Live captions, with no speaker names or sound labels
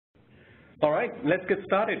All right, let's get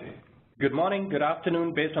started. Good morning, good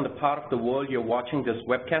afternoon, based on the part of the world you're watching this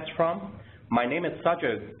webcast from. My name is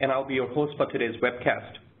Sajid, and I'll be your host for today's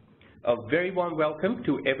webcast. A very warm welcome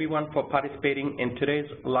to everyone for participating in today's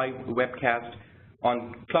live webcast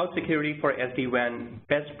on cloud security for SD-WAN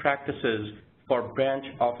best practices for branch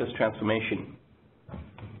office transformation.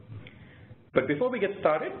 But before we get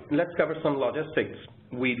started, let's cover some logistics.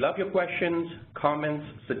 We love your questions, comments,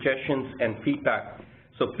 suggestions, and feedback.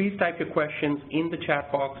 So please type your questions in the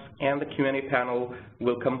chat box and the Q&A panel.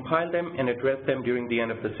 We'll compile them and address them during the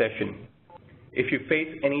end of the session. If you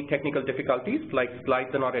face any technical difficulties, like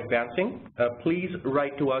slides are not advancing, please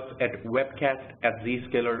write to us at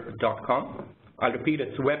webcast@zscaler.com. I'll repeat,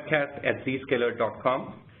 it's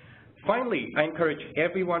webcast@zscaler.com. Finally, I encourage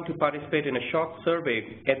everyone to participate in a short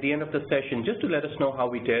survey at the end of the session just to let us know how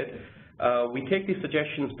we did. We take these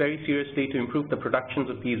suggestions very seriously to improve the productions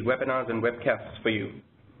of these webinars and webcasts for you.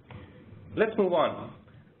 Let's move on.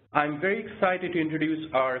 I'm very excited to introduce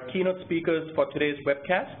our keynote speakers for today's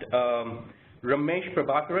webcast. Ramesh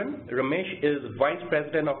Prabhakaran. Ramesh is Vice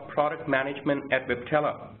President of Product Management at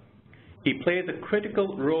Viptela. He plays a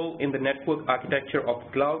critical role in the network architecture of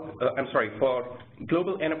for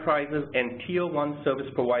global enterprises and Tier 1 service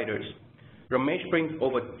providers. Ramesh brings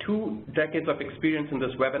over 2 decades of experience in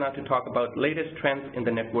this webinar to talk about latest trends in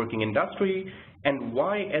the networking industry and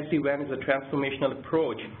why SD-WAN is a transformational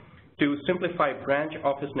approach to simplify branch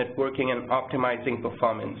office networking and optimizing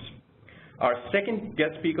performance. Our second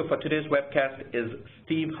guest speaker for today's webcast is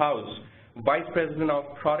Steve House, Vice President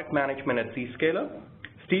of Product Management at Zscaler.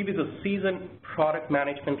 Steve is a seasoned product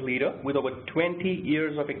management leader with over 20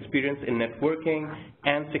 years of experience in networking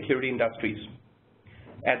and security industries.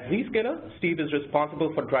 At Zscaler, Steve is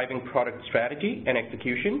responsible for driving product strategy and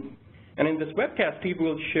execution. And in this webcast, Steve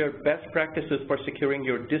will share best practices for securing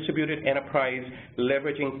your distributed enterprise,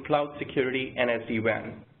 leveraging cloud security and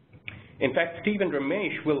SD-WAN. In fact, Steve and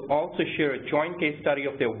Ramesh will also share a joint case study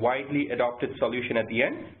of their widely adopted solution at the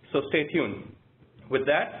end, so stay tuned. With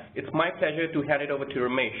that, it's my pleasure to hand it over to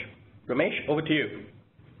Ramesh. Ramesh, over to you.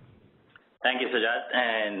 Thank you, Sajad,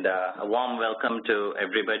 and a warm welcome to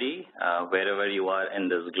everybody, wherever you are in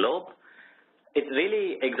this globe. It's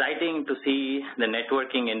really exciting to see the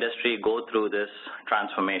networking industry go through this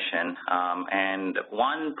transformation, and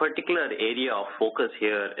one particular area of focus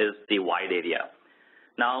here is the wide area.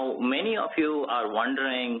 Now, many of you are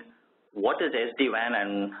wondering, what is SD-WAN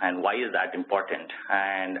and why is that important?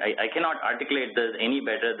 And I cannot articulate this any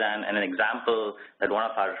better than an example that one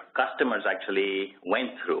of our customers actually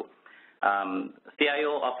went through.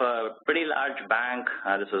 CIO of a pretty large bank,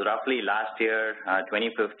 this was roughly last year,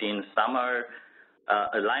 2015 summer,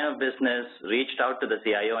 a line of business reached out to the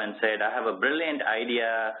CIO and said, I have a brilliant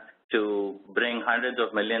idea to bring hundreds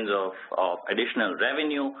of millions of additional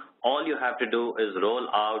revenue. All you have to do is roll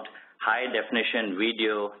out high-definition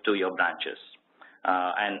video to your branches.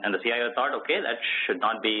 And the CIO thought, okay, that should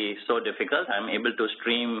not be so difficult. I'm able to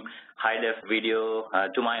stream high-def video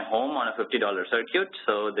to my home on a $50 circuit,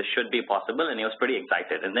 so this should be possible, and he was pretty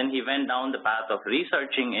excited. And then he went down the path of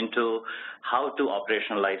researching into how to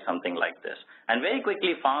operationalize something like this, and very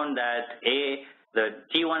quickly found that, the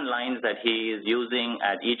T1 lines that he is using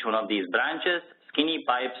at each one of these branches, skinny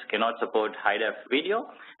pipes cannot support high-def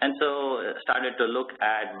video, and so started to look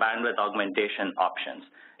at bandwidth augmentation options.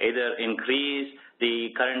 Either increase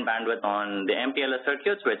the current bandwidth on the MPLS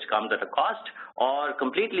circuits, which comes at a cost, or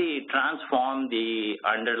completely transform the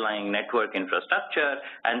underlying network infrastructure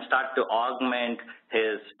and start to augment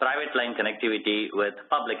his private line connectivity with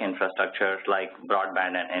public infrastructure like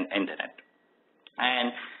broadband and internet.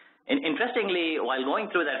 And interestingly, while going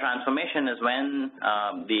through that transformation is when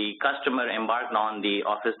the customer embarked on the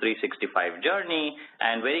Office 365 journey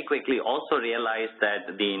and very quickly also realized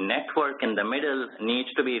that the network in the middle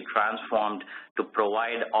needs to be transformed to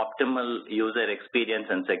provide optimal user experience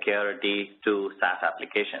and security to SaaS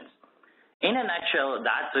applications. In a nutshell,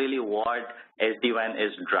 that's really what SD-WAN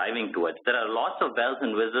is driving towards. There are lots of bells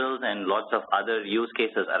and whistles and lots of other use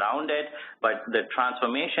cases around it, but the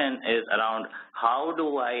transformation is around how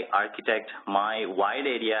do I architect my wide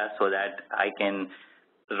area so that I can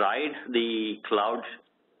ride the cloud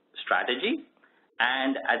strategy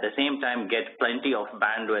and at the same time get plenty of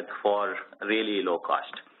bandwidth for really low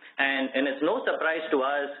cost. And it's no surprise to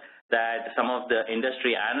us that some of the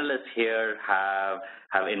industry analysts here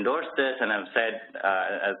have endorsed this and have said,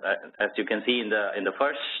 as you can see in the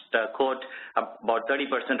first quote, about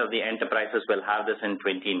 30% of the enterprises will have this in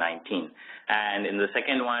 2019. And in the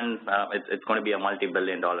second one, it's going to be a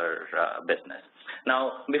multi-billion-dollar business.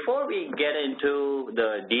 Now, before we get into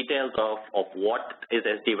the details of what is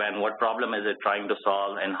SD-WAN, what problem is it trying to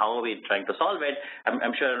solve, and how are we trying to solve it,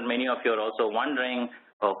 I'm sure many of you are also wondering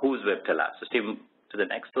who's Viptela. So, Steve, to the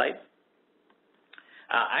next slide.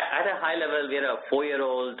 At a high level, we are a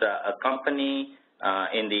 4-year-old company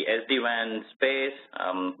in the SD-WAN space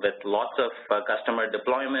with lots of customer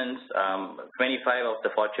deployments. 25 of the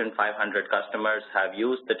Fortune 500 customers have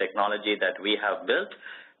used the technology that we have built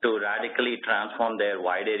to radically transform their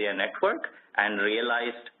wide area network and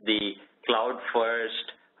realized the cloud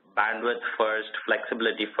first, bandwidth first,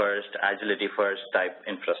 flexibility first, agility first type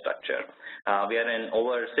infrastructure. We are in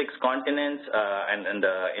over 6 continents, and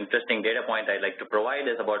the interesting data point I'd like to provide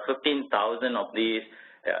is about 15,000 of these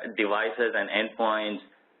devices and endpoints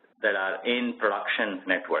that are in production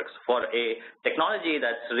networks. For a technology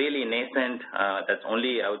that's really nascent, that's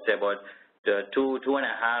only, I would say, about 2.5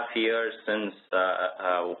 years since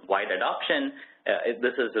wide adoption,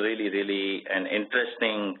 this is really an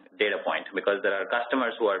interesting data point, because there are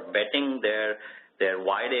customers who are betting their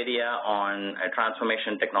wide area on a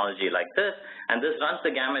transformation technology like this, and this runs the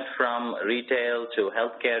gamut from retail to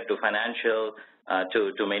healthcare to financial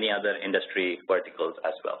to many other industry verticals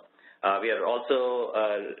as well. We are also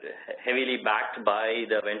heavily backed by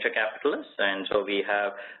the venture capitalists, and so we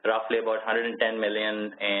have roughly about $110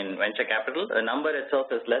 million in venture capital. The number itself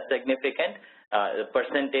is less significant. The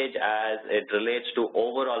percentage as it relates to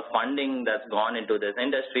overall funding that's gone into this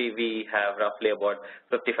industry, we have roughly about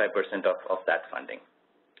 55% of that funding.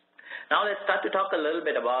 Now let's start to talk a little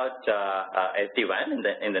bit about SD-WAN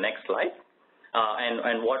in the next slide,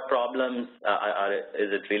 and what problems is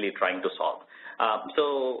it really trying to solve.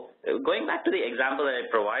 So going back to the example that I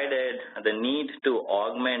provided, the need to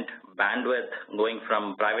augment bandwidth going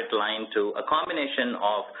from private line to a combination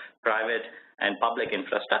of private and public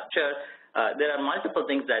infrastructure, there are multiple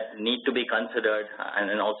things that need to be considered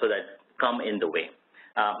and also that come in the way.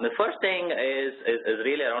 The first thing is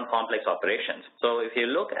really around complex operations. So if you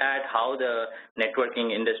look at how the networking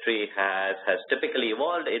industry has typically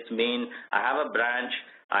evolved, it's been, I have a branch,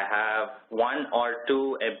 I have 1 or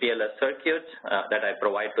 2 MPLS circuits that I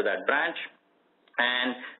provide to that branch,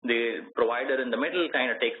 and the provider in the middle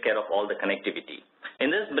kind of takes care of all the connectivity. In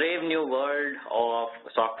this brave new world of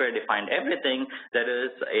software-defined everything, there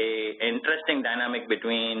is an interesting dynamic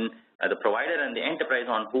between the provider and the enterprise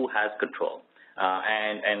on who has control.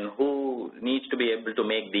 And who needs to be able to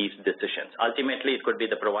make these decisions. Ultimately, it could be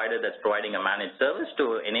the provider that's providing a managed service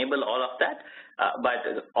to enable all of that,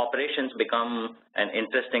 but operations become an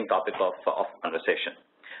interesting topic of conversation.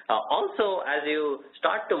 Also, as you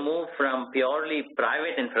start to move from purely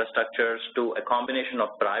private infrastructures to a combination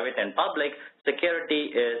of private and public, security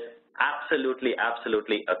is absolutely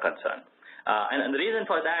a concern. And the reason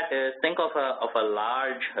for that is, think of a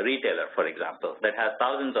large retailer, for example, that has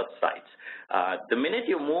thousands of sites. The minute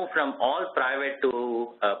you move from all private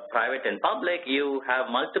to private and public, you have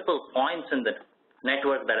multiple points in the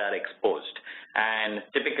network that are exposed. And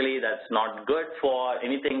typically, that's not good for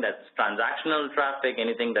anything that's transactional traffic,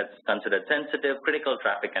 anything that's considered sensitive, critical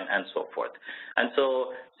traffic, and so forth. And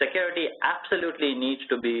so security absolutely needs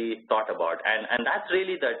to be thought about. And that's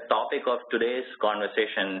really the topic of today's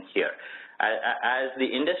conversation here. As the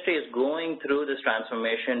industry is going through this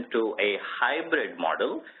transformation to a hybrid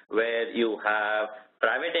model where you have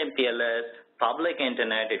private MPLS, public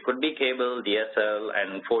internet, it could be cable, DSL,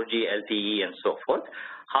 and 4G, LTE, and so forth,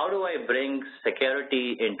 how do I bring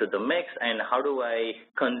security into the mix, and how do I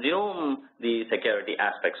consume the security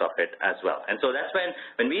aspects of it as well? And so that's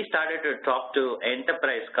when we started to talk to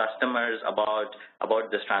enterprise customers about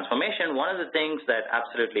this transformation, one of the things that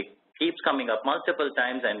absolutely keeps coming up multiple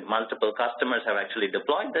times, and multiple customers have actually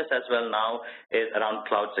deployed this as well now, is around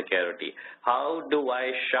cloud security. How do I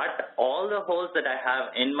shut all the holes that I have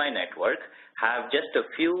in my network, have just a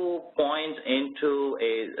few points into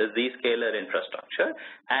a Zscaler infrastructure,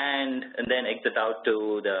 and then exit out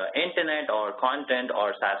to the internet or content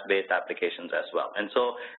or SaaS-based applications as well? And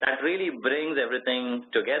so that really brings everything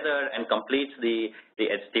together and completes the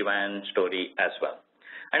SD-WAN story as well.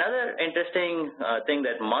 Another interesting thing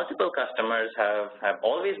that multiple customers have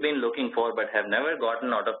always been looking for but have never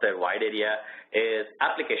gotten out of their wide area is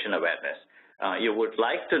application awareness. You would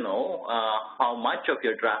like to know how much of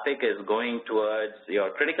your traffic is going towards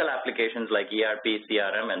your critical applications like ERP,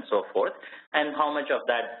 CRM, and so forth, and how much of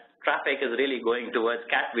that traffic is really going towards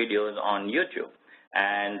cat videos on YouTube.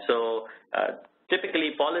 And so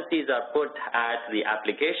typically policies are put at the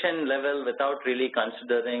application level without really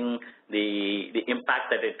considering the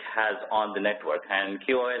impact that it has on the network. And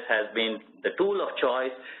QoS has been the tool of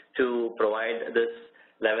choice to provide this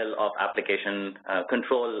level of application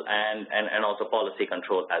control and also policy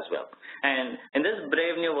control as well. And in this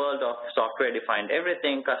brave new world of software-defined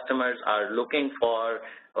everything, customers are looking for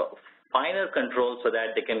finer control so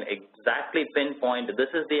that they can exactly pinpoint,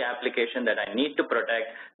 this is the application that I need to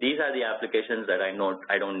protect, these are the applications that I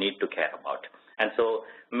don't need to care about. And so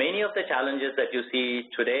many of the challenges that you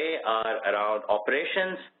see today are around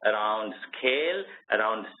operations, around scale,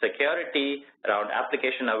 around security, around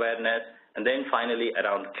application awareness, and then finally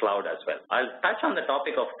around cloud as well. I'll touch on the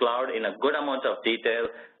topic of cloud in a good amount of detail.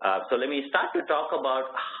 So let me start to talk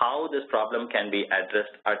about how this problem can be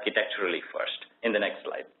addressed architecturally first in the next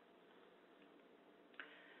slide.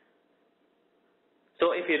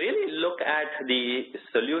 So if you really look at the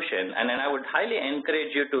solution, and then I would highly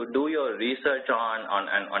encourage you to do your research on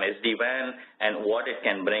SD-WAN and what it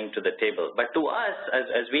can bring to the table. But to us,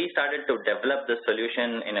 as we started to develop the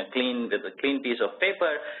solution with a clean piece of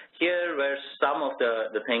paper, here were some of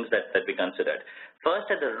the things that we considered. First,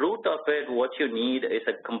 at the root of it, what you need is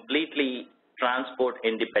a completely transport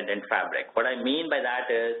independent fabric. What I mean by that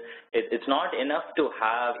is it's not enough to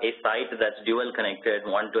have a site that's dual connected,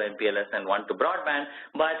 one to MPLS and one to broadband,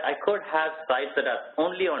 but I could have sites that are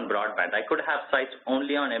only on broadband. I could have sites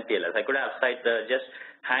only on MPLS. I could have sites that are just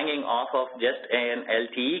hanging off of just an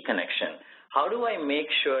LTE connection. How do I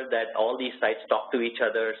make sure that all these sites talk to each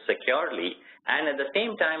other securely? And at the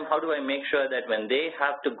same time, how do I make sure that when they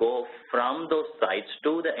have to go from those sites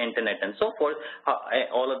to the internet and so forth,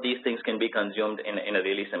 all of these things can be consumed in a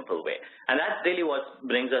really simple way? And that's really what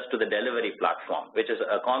brings us to the delivery platform, which is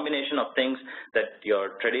a combination of things that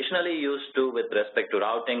you're traditionally used to with respect to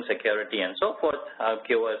routing, security, and so forth,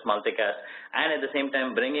 QoS, multicast, and at the same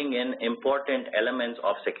time bringing in important elements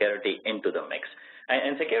of security into the mix.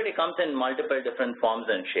 And security comes in multiple different forms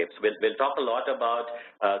and shapes. We'll talk a lot about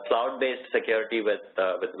cloud-based security with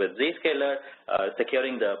Zscaler,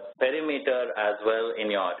 securing the perimeter as well in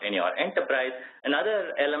your enterprise.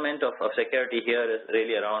 Another element of security here is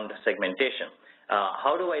really around segmentation.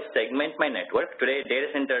 How do I segment my network? Today, data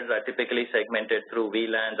centers are typically segmented through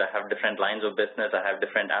VLANs. I have different lines of business. I have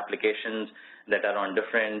different applications that are on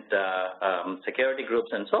different security groups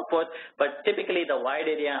and so forth. But typically, the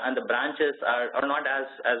wide area and the branches are not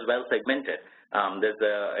as well segmented. There's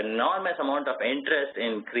an enormous amount of interest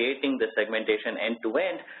in creating the segmentation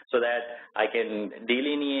end-to-end so that I can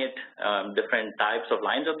delineate different types of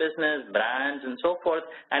lines of business, brands, and so forth,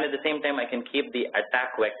 and at the same time, I can keep the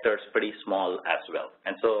attack vectors pretty small as well.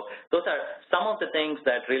 And so those are some of the things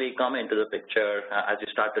that really come into the picture as you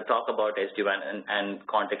start to talk about SD-WAN and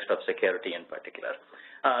context of security in particular.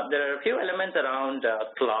 There are a few elements around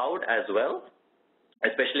cloud as well,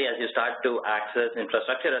 especially as you start to access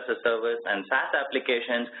infrastructure as a service and SaaS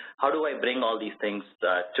applications. How do I bring all these things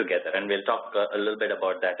together? And we'll talk a little bit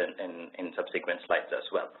about that in subsequent slides as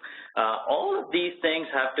well. All of these things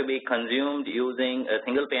have to be consumed using a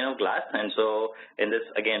single pane of glass. And so in this,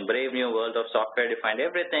 again, brave new world of software-defined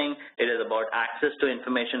everything, it is about access to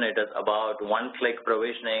information. It is about one-click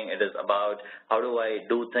provisioning. It is about how do I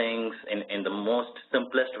do things in the most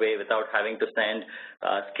simplest way without having to send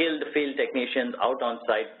skilled field technicians out on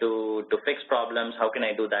site to fix problems. How can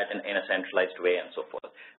I do that in a centralized way and so forth?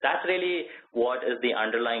 That's really what is the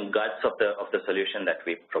underlying guts of the solution that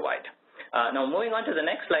we provide. Now, moving on to the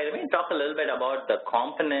next slide, let me talk a little bit about the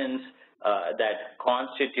components that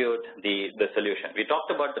constitute the solution. We talked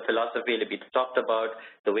about the philosophy, we talked about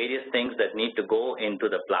the various things that need to go into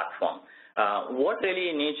the platform. What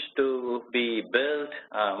really needs to be built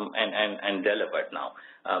and delivered now?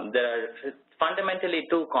 There are fundamentally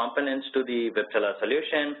two components to the Viptela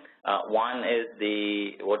solution. One is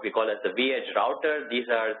what we call as the vEdge router. These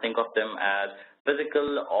are, think of them as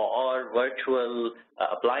physical or virtual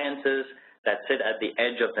appliances that sit at the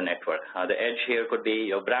edge of the network. The edge here could be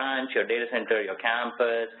your branch, your data center, your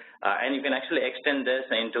campus, and you can actually extend this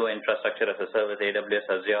into infrastructure as a service, AWS,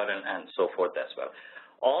 Azure, and so forth as well.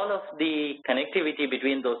 All of the connectivity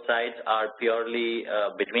between those sites are purely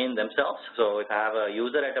between themselves. So if I have a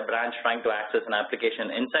user at a branch trying to access an application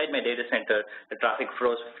inside my data center, the traffic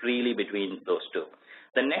flows freely between those two.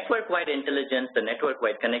 The network-wide intelligence, the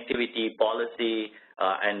network-wide connectivity, policy,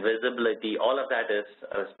 and visibility, all of that is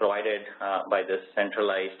provided by this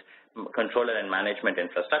centralized controller and management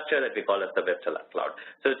infrastructure that we call as the Viptela cloud.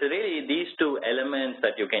 So it's really these two elements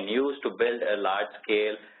that you can use to build a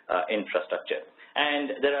large-scale infrastructure.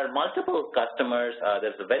 And there are multiple customers.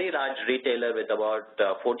 There's a very large retailer with about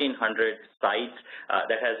 1,400 sites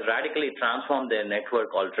that has radically transformed their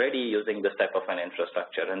network already using this type of an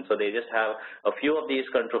infrastructure. And so they just have a few of these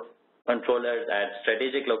controllers at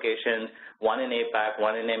strategic locations, one in APAC,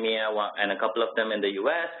 one in EMEA, and a couple of them in the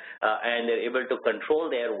US, and they're able to control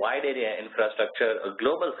their wide area infrastructure, a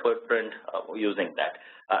global footprint using that.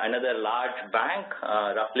 Another large bank,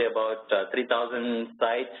 roughly about 3,000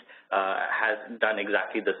 sites, has done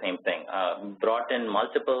exactly the same thing, brought in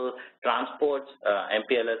multiple transports,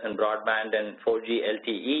 MPLS and broadband and 4G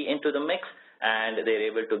LTE into the mix, and they're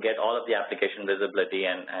able to get all of the application visibility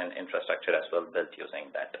and infrastructure as well built using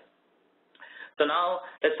that. So now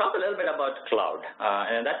let's talk a little bit about cloud,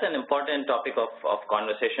 and that's an important topic of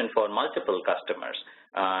conversation for multiple customers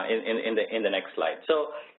in the next slide.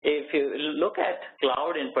 So if you look at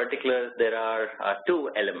cloud in particular, there are two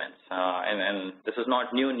elements, and this is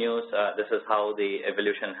not new news. This is how the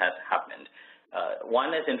evolution has happened.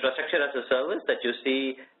 One is infrastructure as a service that you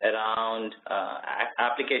see around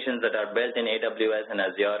applications that are built in AWS and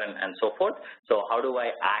Azure and so forth. So how do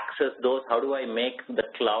I access those? How do I make the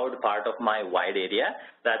cloud part of my wide area?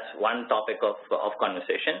 That's one topic of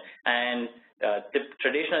conversation. And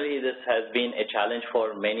traditionally, this has been a challenge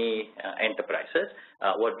for many enterprises.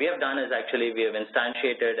 What we have done is actually we have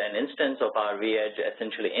instantiated an instance of our vEdge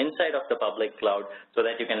essentially inside of the public cloud so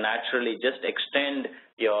that you can naturally just extend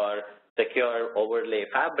your secure overlay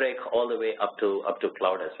fabric all the way up to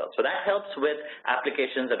cloud as well. So that helps with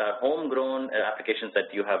applications that are homegrown, applications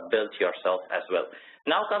that you have built yourself as well.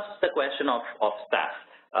 Now comes the question of SaaS.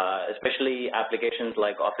 Especially applications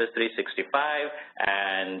like Office 365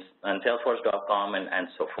 and Salesforce.com and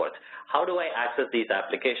so forth. How do I access these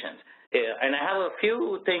applications? And I have a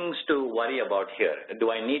few things to worry about here.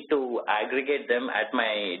 Do I need to aggregate them at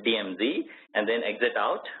my DMZ and then exit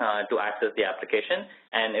out to access the application?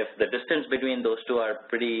 And if the distance between those two are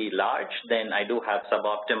pretty large, then I do have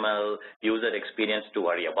suboptimal user experience to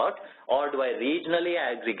worry about. Or do I regionally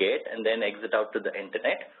aggregate and then exit out to the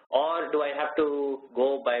internet? Or do I have to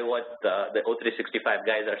go by what the O365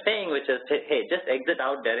 guys are saying, which is, hey, just exit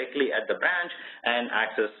out directly at the branch and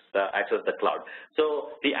access the cloud?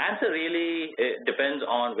 So the answer really depends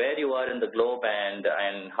on where you are in the globe and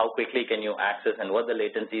how quickly can you access and what the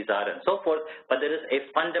latencies are and so forth. But there is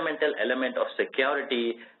a fundamental element of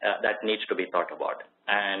security that needs to be thought about.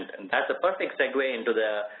 And that's a perfect segue into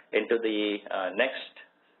the next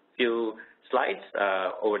few slides.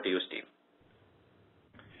 Over to you, Steve.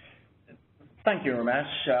 Thank you, Ramesh.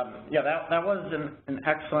 Yeah, that was an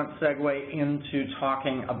excellent segue into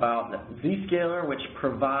talking about Zscaler, which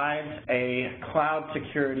provides a cloud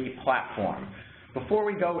security platform. Before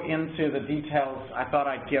we go into the details, I thought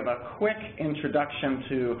I'd give a quick introduction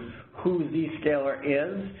to who Zscaler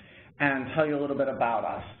is and tell you a little bit about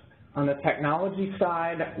us. On the technology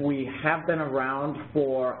side, we have been around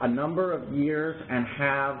for a number of years and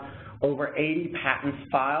have over 80 patents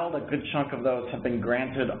filed. A good chunk of those have been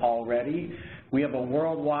granted already. We have a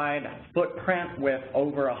worldwide footprint with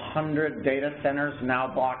over 100 data centers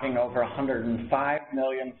now blocking over 105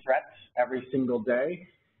 million threats every single day.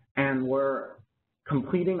 And we're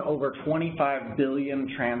completing over 25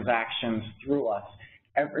 billion transactions through us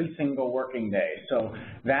every single working day. So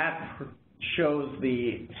that shows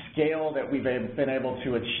the scale that we've been able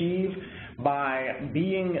to achieve by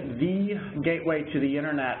being the gateway to the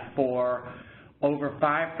internet for over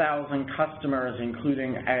 5,000 customers,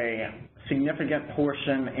 including a significant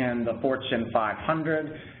portion in the Fortune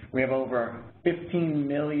 500. We have over 15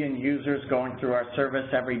 million users going through our service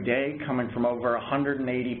every day, coming from over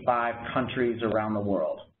 185 countries around the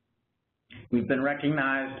world. We've been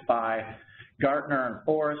recognized by Gartner and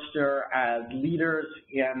Forrester as leaders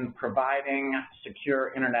in providing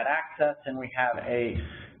secure internet access, and we have a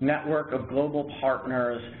network of global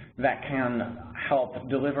partners that can help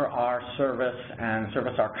deliver our service and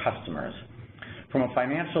service our customers. From a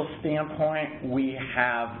financial standpoint, we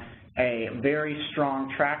have a very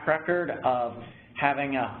strong track record of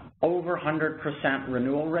having a over 100%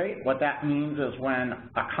 renewal rate. What that means is when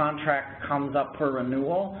a contract comes up for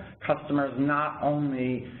renewal, customers not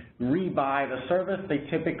only rebuy the service, they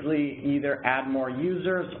typically either add more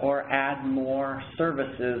users or add more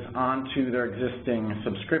services onto their existing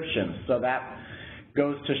subscriptions. So that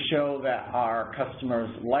goes to show that our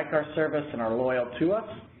customers like our service and are loyal to us.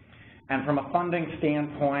 And from a funding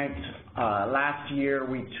standpoint, last year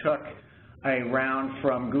we took a round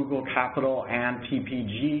from Google Capital and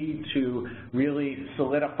TPG to really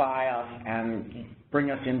solidify us and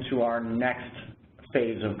bring us into our next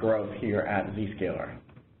phase of growth here at Zscaler.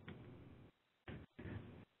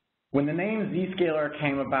 When the name Zscaler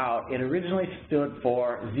came about, it originally stood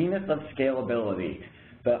for Zenith of Scalability.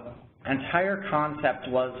 The entire concept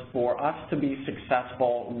was for us to be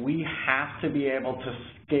successful, we have to be able to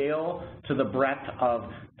scale to the breadth of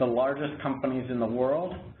the largest companies in the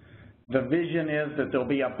world. The vision is that there'll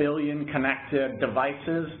be 1 billion connected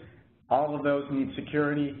devices. All of those need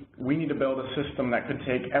security. We need to build a system that could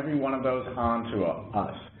take every one of those onto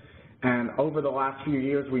us. And over the last few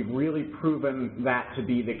years, we've really proven that to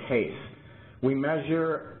be the case. We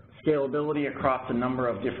measure scalability across a number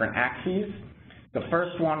of different axes. The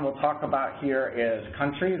first one we'll talk about here is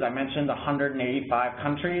countries. I mentioned 185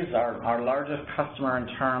 countries. Our largest customer in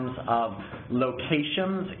terms of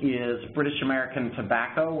locations is British American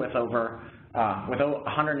Tobacco with over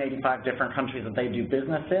 185 different countries that they do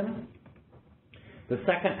business in. The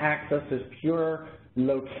second axis is pure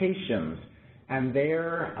locations. And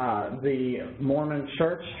there, the Mormon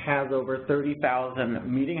Church has over 30,000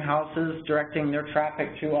 meeting houses directing their traffic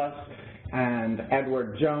to us, and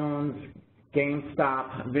Edward Jones,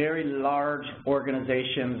 GameStop, very large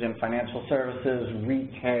organizations in financial services,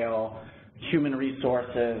 retail, human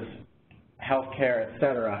resources, healthcare, et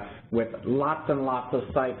cetera, with lots and lots of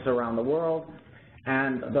sites around the world.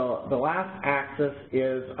 And the last axis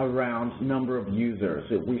is around number of users.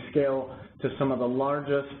 We scale to some of the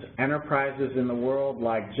largest enterprises in the world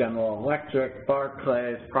like General Electric,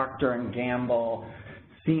 Barclays, Procter & Gamble,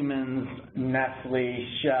 Siemens, Nestle,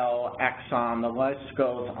 Shell, Exxon, the list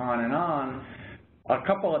goes on and on. A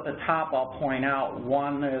couple at the top I'll point out.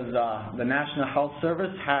 One is the National Health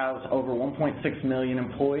Service has over 1.6 million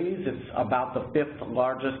employees. It's about the 5th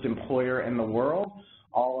largest employer in the world.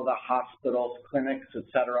 All of the hospitals, clinics, et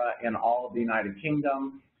cetera, in all of the United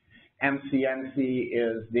Kingdom. MCNC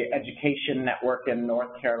is the education network in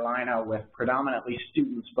North Carolina with predominantly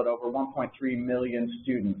students, but over 1.3 million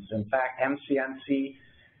students. In fact, MCNC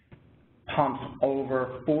pumps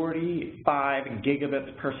over 45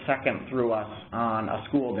 gigabits per second through us on a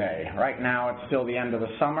school day. Right now it's still the end of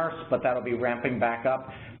the summer, but that'll be ramping back up.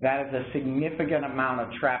 That is a significant amount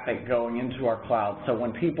of traffic going into our cloud. So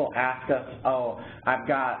when people ask us, oh, I've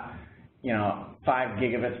got 5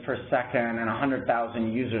 gigabits per second and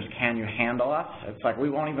 100,000 users, can you handle us? It's like we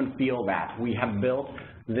won't even feel that. We have built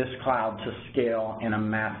this cloud to scale in a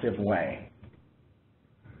massive way.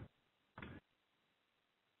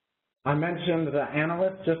 I mentioned the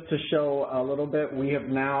analysts just to show a little bit. We have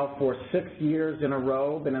now for 6 years in a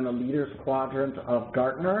row been in the leaders quadrant of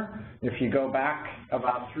Gartner. If you go back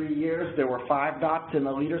about 3 years, there were 5 dots in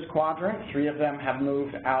the leaders quadrant. 3 of them have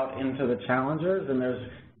moved out into the challengers, and there's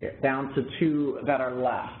down to 2 that are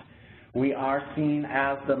left. We are seen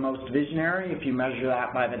as the most visionary if you measure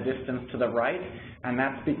that by the distance to the right, and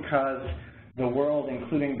that's because the world,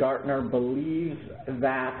 including Gartner, believes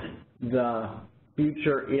that the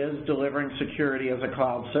future is delivering security as a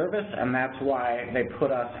cloud service, and that's why they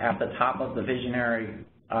put us at the top of the visionary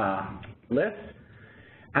list.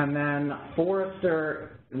 And then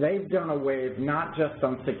Forrester, they've done a wave not just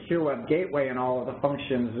on Secure Web Gateway and all of the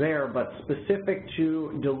functions there, but specific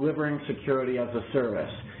to delivering security as a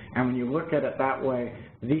service. And when you look at it that way,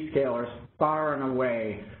 Zscaler is far and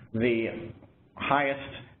away the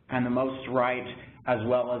highest and the most right, as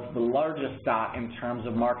well as the largest dot in terms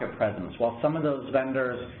of market presence. While some of those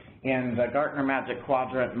vendors in the Gartner Magic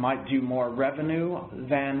Quadrant might do more revenue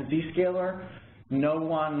than Zscaler, no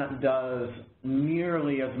one does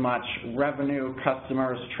nearly as much revenue,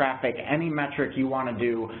 customers, traffic, any metric you want to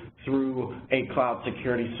do through a cloud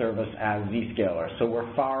security service as Zscaler. So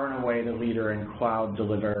we're far and away the leader in cloud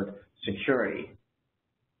delivered security.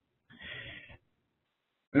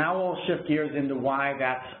 Now we'll shift gears into why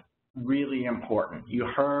that's really important. You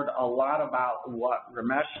heard a lot about what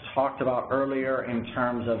Ramesh talked about earlier in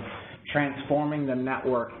terms of transforming the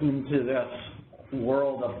network into this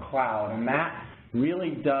world of cloud, and that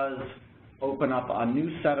really does open up a new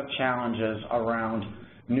set of challenges around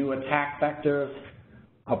new attack vectors,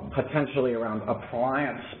 potentially around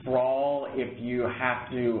appliance sprawl if you have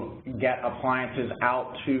to get appliances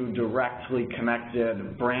out to directly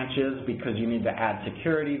connected branches because you need to add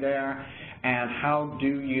security there, and how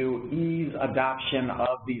do you ease adoption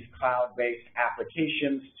of these cloud-based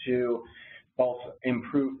applications to both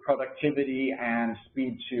improve productivity and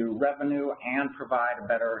speed to revenue and provide a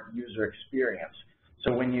better user experience.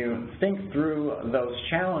 So when you think through those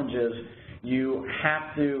challenges, you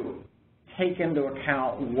have to take into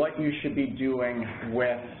account what you should be doing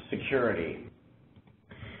with security.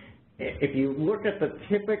 If you look at the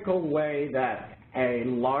typical way that a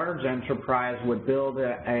large enterprise would build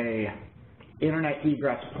a internet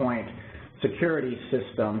egress point security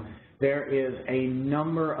system, there is a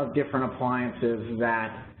number of different appliances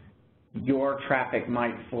that your traffic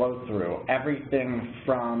might flow through. Everything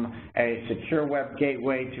from a secure web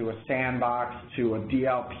gateway to a sandbox to a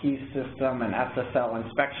DLP system, an SSL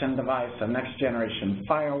inspection device, a next generation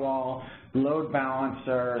firewall, load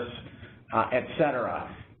balancers,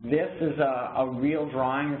 etc. This is a real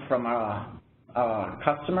drawing from a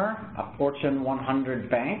customer, a Fortune 100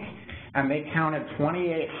 bank, and they counted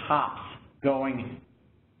 28 hops going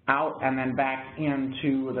out and then back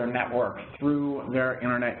into their network through their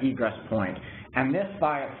internet egress point. And this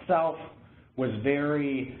by itself was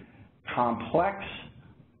very complex,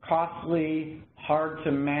 costly, hard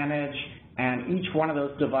to manage, and each one of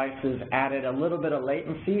those devices added a little bit of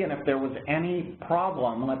latency, and if there was any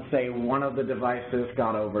problem, let's say one of the devices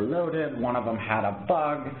got overloaded, one of them had a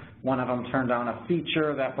bug, one of them turned on a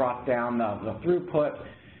feature that brought down the throughput,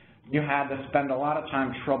 you had to spend a lot of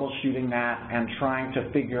time troubleshooting that and trying to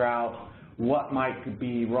figure out what might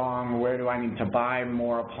be wrong, where do I need to buy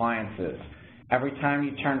more appliances. Every time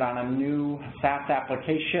you turned on a new SaaS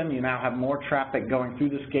application, you now have more traffic going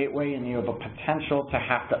through this gateway, and you have a potential to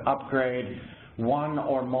have to upgrade one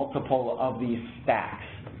or multiple of these stacks.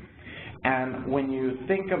 And when you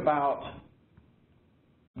think about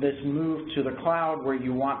this move to the cloud where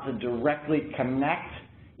you want to directly connect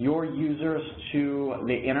your users to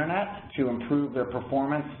the internet to improve their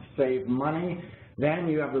performance, save money, then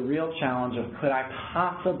you have the real challenge of, could I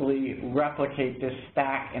possibly replicate this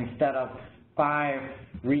stack instead of 5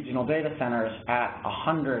 regional data centers at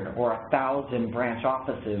 100 or 1,000 branch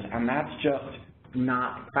offices? And that's just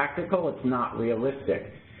not practical, it's not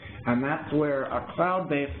realistic. And that's where a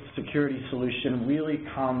cloud-based security solution really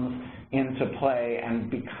comes into play and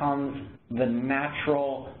becomes the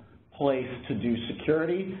natural place to do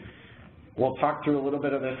security. We'll talk through a little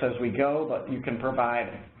bit of this as we go, but you can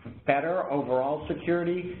provide better overall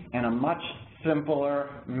security in a much simpler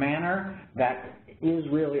manner that is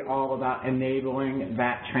really all about enabling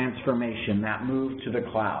that transformation, that move to the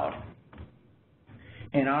cloud.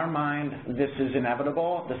 In our mind, this is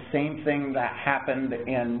inevitable. The same thing that happened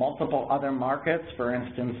in multiple other markets, for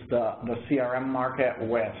instance, the CRM market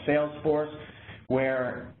with Salesforce,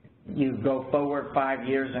 where you go forward 5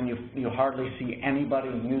 years and you hardly see anybody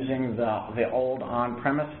using the old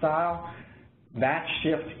on-premise style. That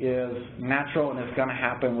shift is natural and is going to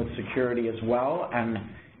happen with security as well. And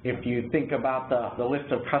if you think about the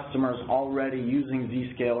list of customers already using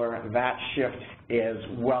Zscaler, that shift is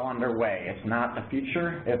well underway. It's not the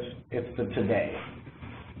future, it's the today.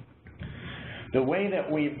 The way that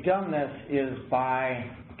we've done this is by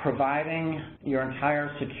providing your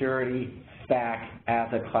entire security stack as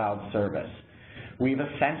a cloud service. We've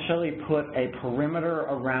essentially put a perimeter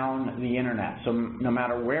around the internet. So no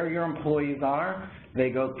matter where your employees are, they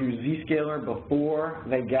go through Zscaler before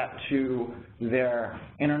they get to their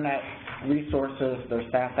internet resources, their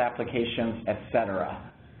SaaS applications,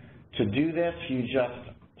 etc. To do this, you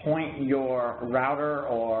just point your router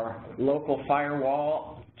or local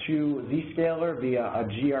firewall to Zscaler via a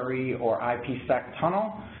GRE or IPsec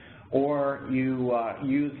tunnel, or you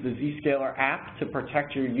use the Zscaler app to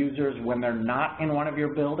protect your users when they're not in one of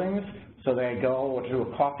your buildings. So they go to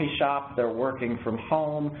a coffee shop, they're working from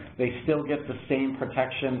home, they still get the same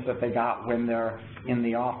protections that they got when they're in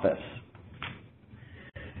the office.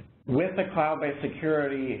 With a cloud-based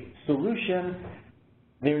security solution,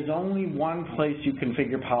 there's only one place you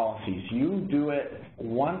configure policies. You do it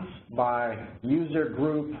once by user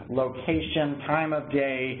group, location, time of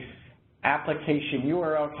day, application,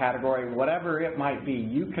 URL category, whatever it might be.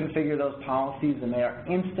 You configure those policies and they are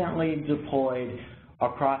instantly deployed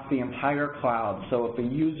across the entire cloud. So if a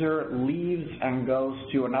user leaves and goes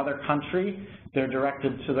to another country, they're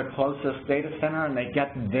directed to the closest data center and they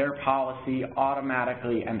get their policy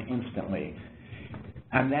automatically and instantly.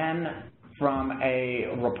 And then from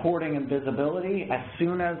a reporting and visibility, as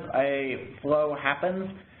soon as a flow happens,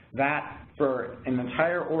 that for an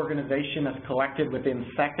entire organization is collected within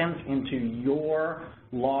seconds into your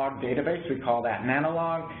log database. We call that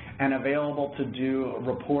Nanolog, and available to do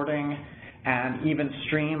reporting and even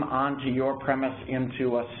stream onto your premise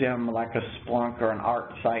into a SIM like a Splunk or an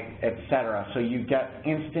ArcSight, etc. So you get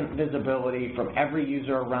instant visibility from every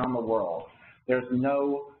user around the world. There's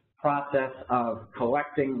no process of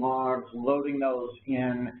collecting logs, loading those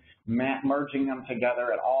in, merging them together.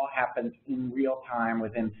 It all happens in real time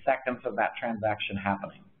within seconds of that transaction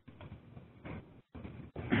happening.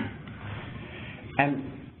 And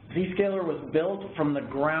Zscaler was built from the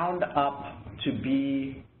ground up to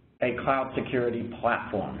be a cloud security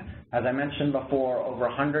platform. As I mentioned before, over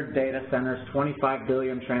 100 data centers, 25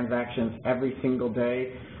 billion transactions every single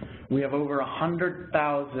day. We have over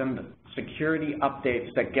 100,000 security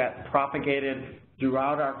updates that get propagated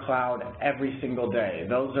throughout our cloud every single day.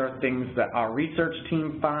 Those are things that our research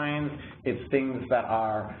team finds. It's things that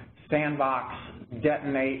our sandbox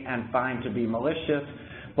detonate and find to be malicious.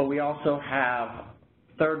 But we also have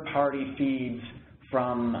third-party feeds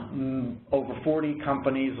from over 40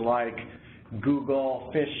 companies like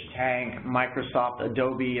Google, Tank, Microsoft,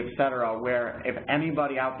 Adobe, etc., where if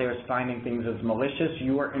anybody out there is finding things as malicious,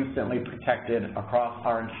 you are instantly protected across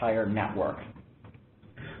our entire network.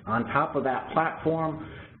 On top of that platform,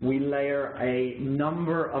 we layer a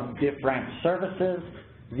number of different services.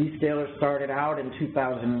 Zscaler started out in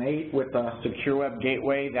 2008 with a secure web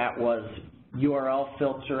gateway that was URL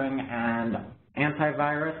filtering and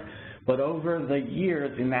antivirus. But over the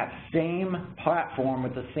years, in that same platform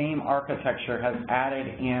with the same architecture, has added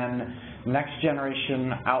in next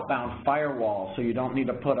generation outbound firewall, so you don't need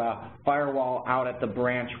to put a firewall out at the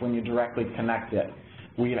branch when you directly connect it.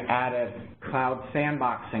 We've added cloud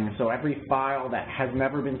sandboxing, so every file that has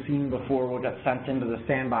never been seen before will get sent into the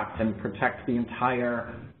sandbox and protect the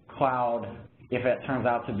entire cloud if it turns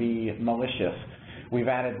out to be malicious. We've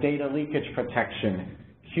added data leakage protection,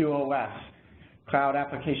 QoS, cloud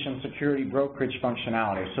application security brokerage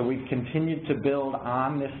functionality. So we've continued to build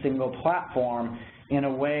on this single platform in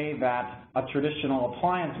a way that a traditional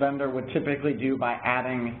appliance vendor would typically do by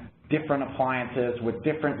adding different appliances with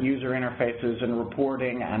different user interfaces and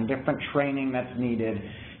reporting and different training that's needed.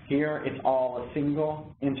 Here, it's all a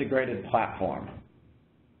single integrated platform.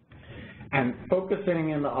 And focusing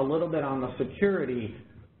in a little bit on the security,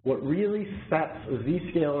 what really sets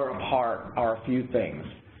Zscaler apart are a few things.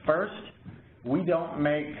 First, we don't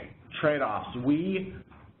make trade-offs. We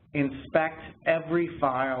inspect every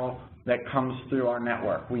file that comes through our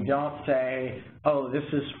network. We don't say, oh, this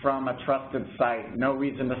is from a trusted site, no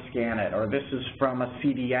reason to scan it, or this is from a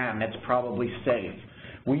CDN, it's probably safe.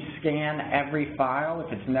 We scan every file.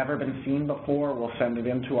 If it's never been seen before, we'll send it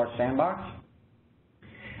into our sandbox.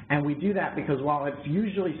 And we do that because while it's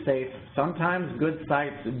usually safe, sometimes good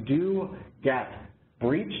sites do get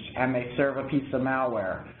breached and they serve a piece of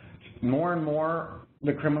malware. More and more,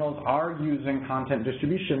 the criminals are using content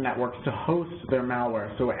distribution networks to host their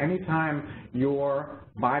malware. So anytime you're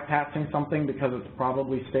bypassing something because it's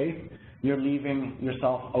probably safe, you're leaving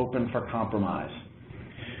yourself open for compromise.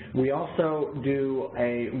 We also do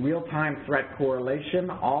a real-time threat correlation.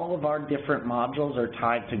 All of our different modules are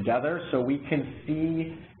tied together so we can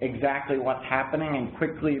see exactly what's happening and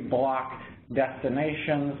quickly block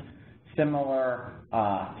destinations, similar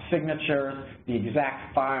signatures, the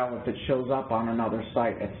exact file if it shows up on another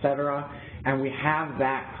site, etc. And we have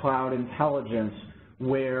that cloud intelligence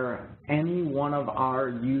where any one of our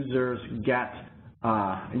users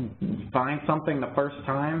find something the first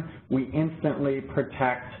time, we instantly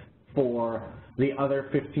protect for the other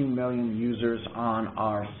 15 million users on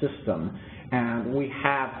our system. And we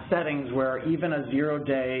have settings where even a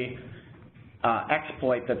zero-day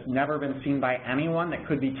exploit that's never been seen by anyone that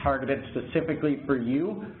could be targeted specifically for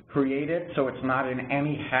you, created so it's not in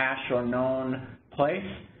any hash or known place.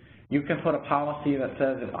 You can put a policy that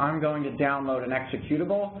says if I'm going to download an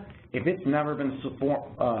executable, if it's never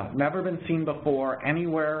been seen before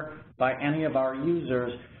anywhere by any of our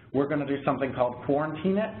users, we're going to do something called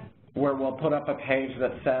quarantine it, where we'll put up a page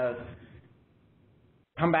that says,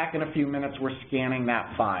 come back in a few minutes, we're scanning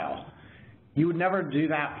that file. You would never do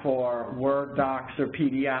that for Word docs or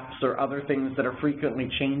PDFs or other things that are frequently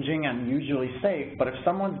changing and usually safe, but if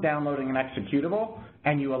someone's downloading an executable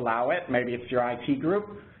and you allow it, maybe it's your IT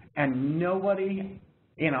group, and nobody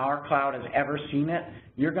in our cloud has ever seen it,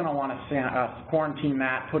 you're going to want to quarantine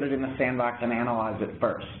that, put it in the sandbox, and analyze it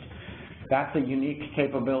first. That's a unique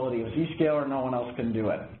capability of Zscaler. No one else can do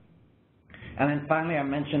it. And then finally, I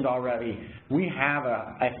mentioned already, we have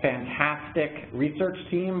a fantastic research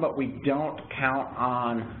team, but we don't count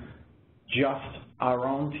on just our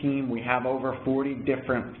own team. We have over 40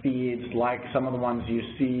 different feeds, like some of the ones you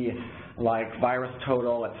see, like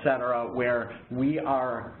VirusTotal, et cetera, where we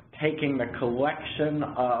are taking the collection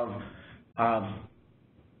of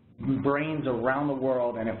brains around the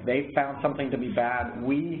world, and if they found something to be bad,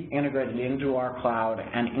 we integrate it into our cloud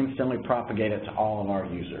and instantly propagate it to all of our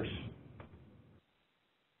users.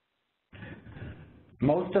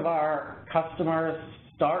 Most of our customers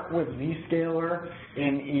start with Zscaler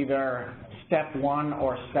in either step 1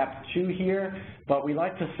 or step 2 here, but we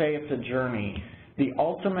like to say it's a journey. The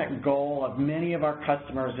ultimate goal of many of our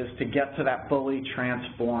customers is to get to that fully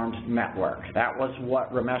transformed network. That was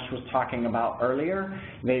what Ramesh was talking about earlier.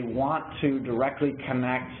 They want to directly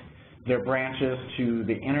connect their branches to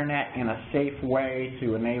the internet in a safe way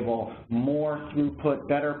to enable more throughput,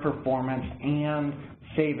 better performance, and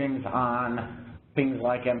savings on things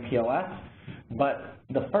like MPLS. but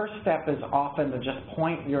the first step is often to just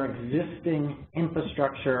point your existing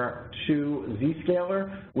infrastructure to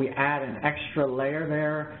Zscaler. We add an extra layer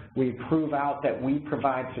there. We prove out that we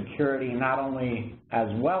provide security not only as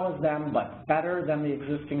well as them, but better than the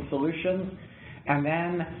existing solutions. And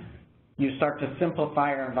then you start to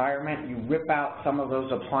simplify your environment. You rip out some of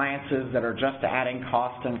those appliances that are just adding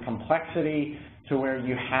cost and complexity to where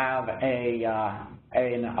you have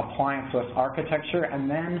an appliance-less architecture. And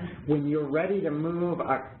then when you're ready to move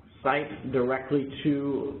a site directly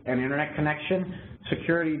to an internet connection,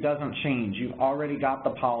 security doesn't change. You've already got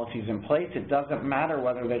the policies in place. It doesn't matter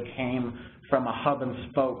whether they came from a hub and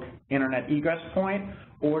spoke internet egress point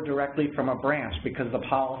or directly from a branch, because the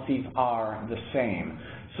policies are the same.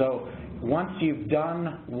 So once you've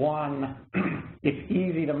done one, it's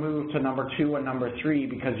easy to move to number 2 and number 3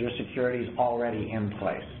 because your security is already in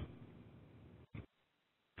place.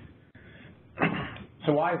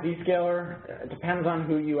 So why Zscaler? It depends on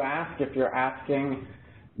who you ask. If you're asking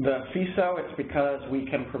the CISO, it's because we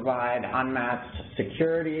can provide unmatched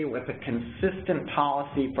security with a consistent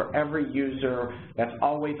policy for every user that's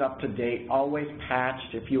always up to date, always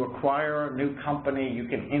patched. If you acquire a new company, you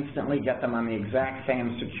can instantly get them on the exact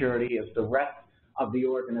same security as the rest of the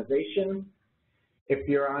organization. If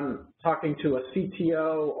you're talking to a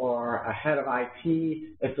CTO or a head of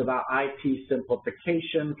IT, it's about IT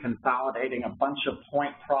simplification, consolidating a bunch of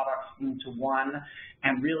point products into one,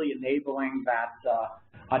 and really enabling that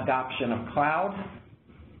adoption of cloud.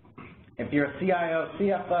 If you're a CIO,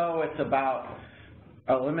 CFO, it's about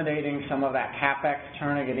eliminating some of that CapEx,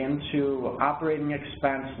 turning it into operating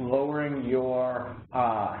expense, lowering your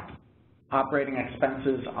operating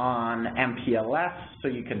expenses on MPLS, so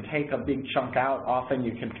you can take a big chunk out. Often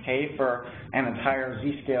you can pay for an entire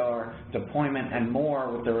Zscaler deployment and more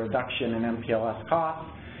with the reduction in MPLS costs.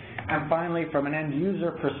 And finally, from an end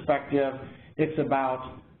user perspective, it's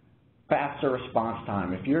about faster response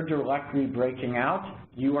time. If you're directly breaking out,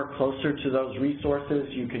 you are closer to those resources.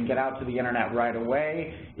 You can get out to the internet right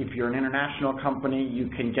away. If you're an international company, you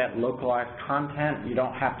can get localized content. You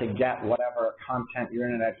don't have to get whatever content your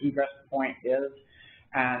internet egress point is.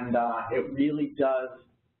 And it really does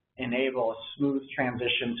enable a smooth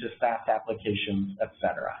transition to SaaS applications, et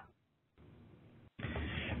cetera.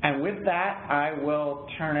 And with that, I will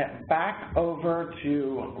turn it back over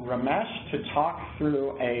to Ramesh to talk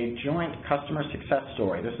through a joint customer success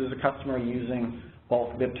story. This is a customer using both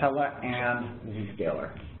Viptela and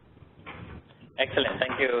Zscaler. Excellent.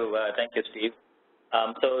 Thank you, Steve.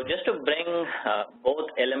 So just to bring both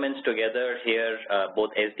elements together here, both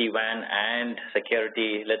SD-WAN and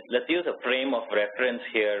security, let's use a frame of reference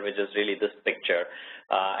here, which is really this picture.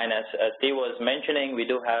 And as Steve was mentioning, we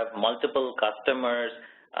do have multiple customers,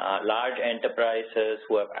 large enterprises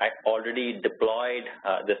who have already deployed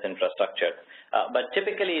this infrastructure. But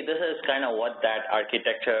typically, this is kind of what that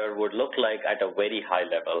architecture would look like at a very high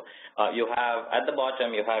level. You have, at the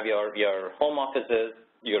bottom, you have your home offices,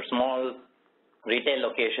 your small retail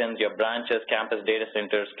locations, your branches, campus data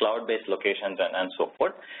centers, cloud-based locations, and so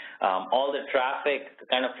forth. All the traffic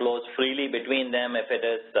kind of flows freely between them if it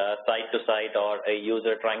is site to site or a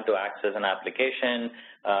user trying to access an application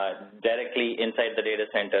directly inside the data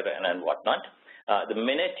center and whatnot. The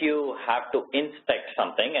minute you have to inspect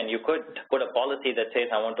something, and you could put a policy that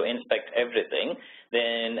says I want to inspect everything,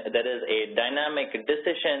 then there is a dynamic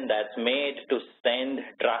decision that's made to send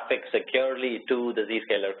traffic securely to the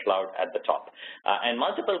Zscaler cloud at the top. And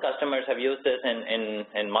multiple customers have used this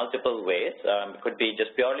in multiple ways. It could be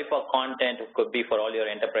just purely for content, it could be for all your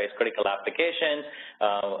enterprise critical applications,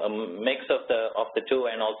 a mix of the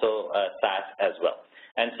two, and also SaaS as well.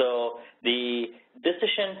 And so the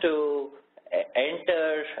decision to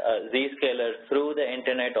enter Zscaler through the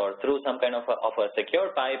internet or through some kind of a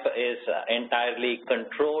secure pipe is entirely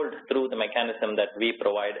controlled through the mechanism that we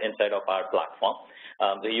provide inside of our platform.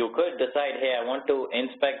 You could decide, hey, I want to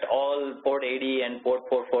inspect all port 80 and port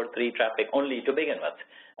 443 traffic only to begin with.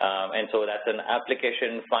 And so that's an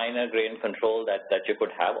application finer grain control that you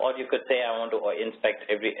could have, or you could say I want to inspect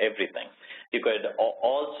everything. You could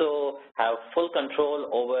also have full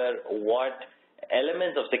control over what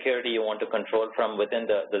elements of security you want to control from within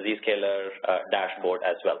the Zscaler dashboard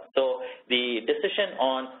as well. So the decision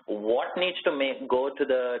on what needs to go to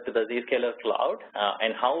the Zscaler cloud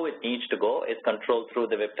and how it needs to go is controlled through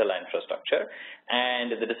the Viptela infrastructure,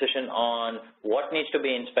 and the decision on what needs to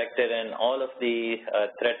be inspected and all of the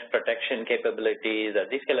threat protection capabilities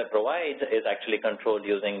that Zscaler provides is actually controlled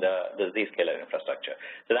using the Zscaler infrastructure.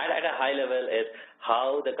 So that at a high level is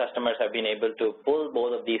how the customers have been able to pull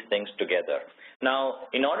both of these things together. Now,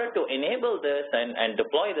 in order to enable this and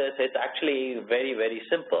deploy this, it's actually very, very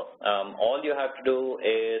simple. All you have to do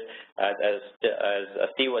is, as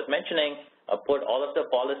Steve was mentioning, put all of the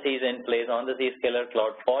policies in place on the Zscaler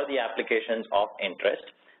cloud for the applications of interest.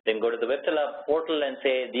 Then go to the Viptela portal and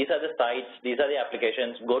say, these are the sites, these are the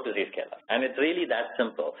applications, go to Zscaler. And it's really that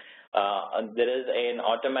simple. There is an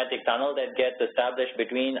automatic tunnel that gets established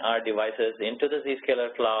between our devices into the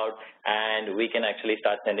Zscaler cloud, and we can actually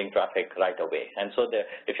start sending traffic right away. And so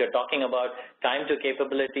if you're talking about time to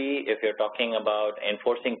capability, if you're talking about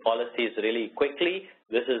enforcing policies really quickly,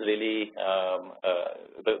 this is really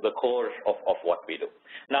the core of what we do.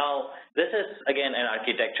 Now, this is, again, an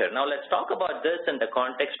architecture. Now, let's talk about this in the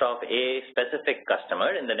context of a specific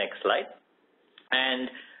customer in the next slide. And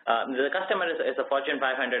the customer is a Fortune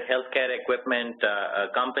 500 healthcare equipment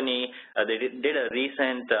company. They did a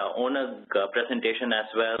recent owner presentation as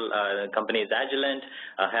well. The company is Agilent,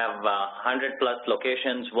 have 100-plus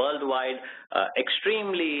locations worldwide,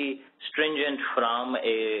 extremely stringent from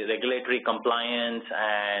a regulatory compliance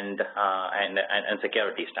and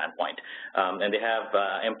security standpoint. And they have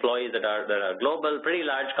employees that are global, pretty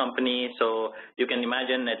large company. So you can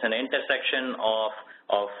imagine it's an intersection of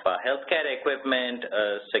healthcare equipment,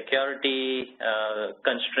 security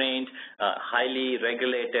constraint, highly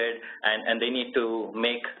regulated, and they need to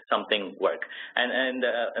make something work. And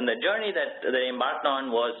the journey that they embarked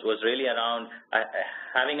on was really around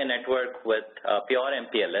having a network with pure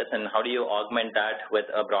MPLS, and how do you augment that with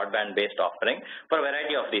a broadband-based offering for a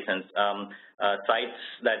variety of reasons. Sites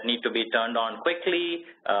that need to be turned on quickly,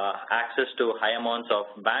 access to high amounts of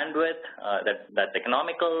bandwidth that's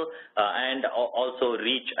economical, and also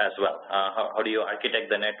reach as well. How do you architect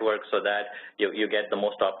the network so that you get the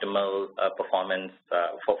most optimal performance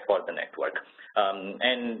for the network?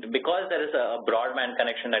 And because there is a broadband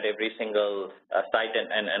connection at every single site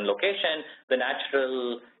and location, the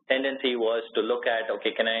natural tendency was to look at,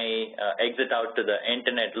 okay, can I exit out to the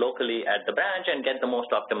internet locally at the branch and get the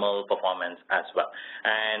most optimal performance as well?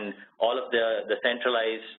 And all of the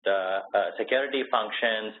centralized security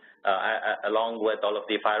functions, along with all of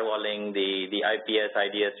the firewalling, the IPS,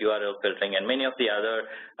 IDS, URL filtering, and many of the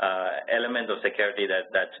other elements of security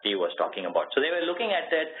that Steve was talking about. So they were looking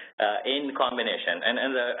at it in combination,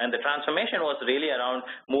 and the transformation was really around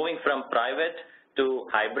moving from private to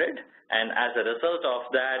hybrid, and as a result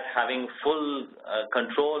of that, having full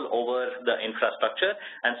control over the infrastructure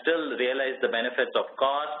and still realize the benefits of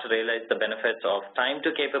cost, realize the benefits of time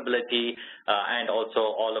to capability, and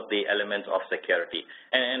also all of the elements of security.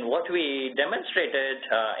 And what we demonstrated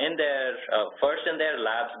first in their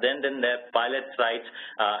labs, then in their pilot sites,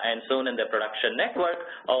 and soon in the production network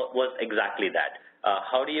was exactly that.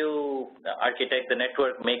 How do you architect the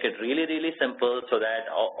network, make it really, really simple so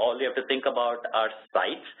that all you have to think about are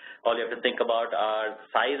sites, all you have to think about are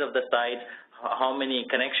size of the site, how many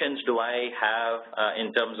connections do I have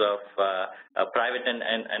in terms of private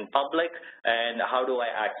and public, and how do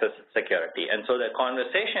I access security. And so the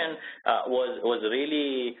conversation was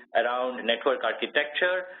really around network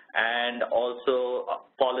architecture and also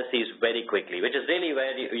policies very quickly, which is really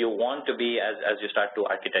where you want to be as you start to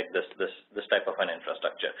architect this type of an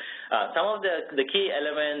infrastructure. Some of the key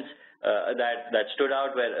elements that stood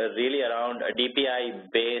out were really around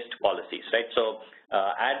DPI-based policies, right? So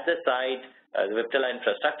at the site, the Viptela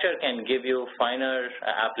infrastructure can give you finer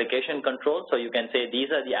application control, so you can say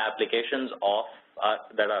these are the applications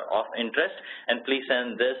that are of interest, and please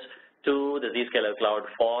send this to the Zscaler cloud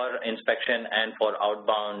for inspection and for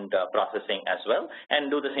outbound processing as well, and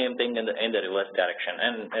do the same thing in the reverse direction.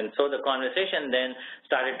 And so the conversation then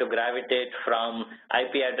started to gravitate from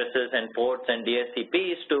IP addresses and ports and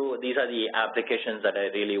DSCPs to these are the applications that I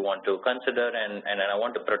really want to consider and I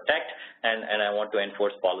want to protect and I want to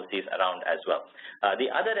enforce policies around as well. The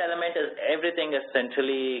other element is everything is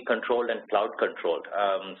centrally controlled and cloud controlled.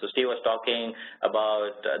 So Steve was talking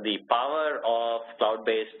about the power of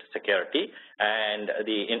cloud-based security. security. And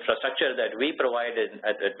the infrastructure that we provide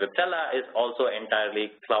at Viptela is also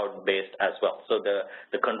entirely cloud-based as well. So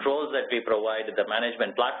the controls that we provide, the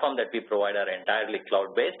management platform that we provide are entirely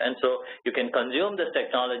cloud-based. And so you can consume this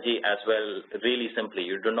technology as well really simply.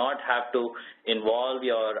 You do not have to involve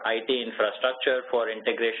your IT infrastructure for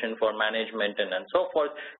integration, for management, and so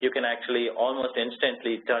forth. You can actually almost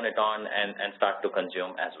instantly turn it on and start to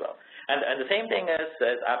consume as well. And the same thing is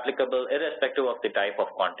applicable irrespective of the type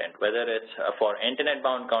of content, whether it's for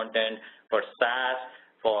internet-bound content, for SaaS,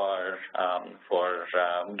 for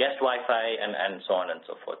guest Wi-Fi, and so on and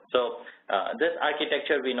so forth. So this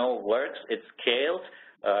architecture we know works. It scales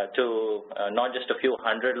to not just a few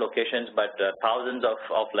hundred locations, but thousands of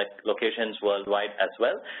locations worldwide as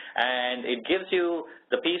well. And it gives you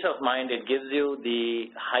the peace of mind. It gives you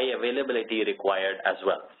the high availability required as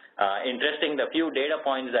well. Interesting, the few data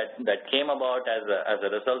points that came about as a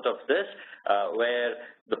result of this, where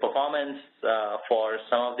the performance for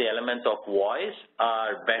some of the elements of voice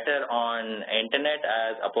are better on internet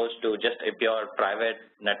as opposed to just a pure private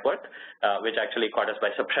network, which actually caught us by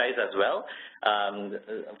surprise as well.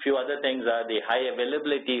 A few other things are the high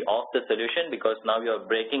availability of the solution, because now you're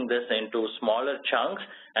breaking this into smaller chunks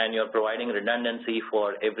and you're providing redundancy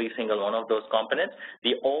for every single one of those components.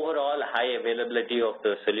 The overall high availability of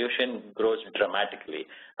the solution grows dramatically,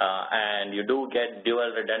 and you do get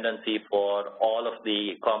dual redundancy for all of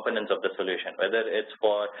the components of the solution, whether it's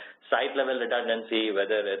for site-level redundancy,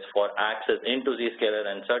 whether it's for access into Zscaler,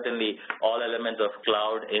 and certainly all elements of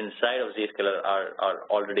cloud inside of Zscaler are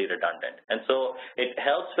already redundant. And so it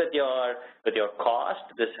helps with your cost.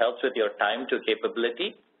 This helps with your time to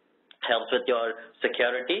capability, helps with your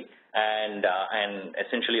security, and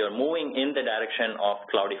essentially you're moving in the direction of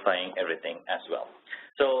cloudifying everything as well.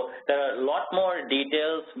 So there are a lot more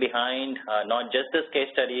details behind not just this case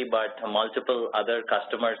study, but multiple other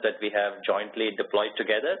customers that we have jointly deployed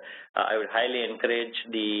together. I would highly encourage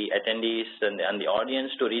the attendees and the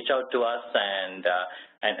audience to reach out to us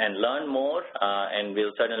and learn more, and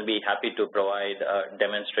we'll certainly be happy to provide a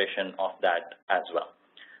demonstration of that as well.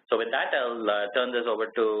 So with that, I'll turn this over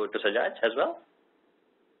to Sajaj as well.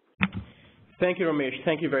 Thank you, Ramesh.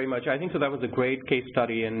 Thank you very much. I think so that was a great case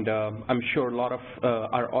study, and I'm sure a lot of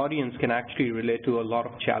our audience can actually relate to a lot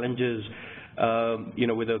of challenges,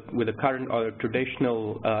 with a current or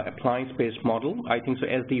traditional appliance-based model. I think so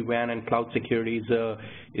SD-WAN and cloud security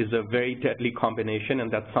is a very deadly combination,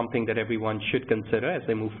 and that's something that everyone should consider as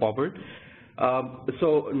they move forward.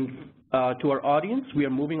 To our audience, we are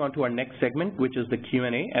moving on to our next segment, which is the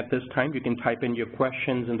Q&A. At this time, you can type in your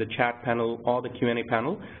questions in the chat panel or the Q&A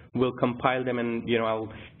panel. We'll compile them, and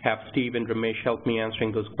I'll have Steve and Ramesh help me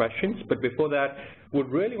answering those questions. But before that, we'd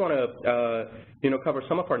really want to cover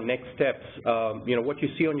some of our next steps. What you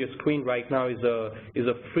see on your screen right now is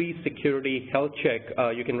a free security health check.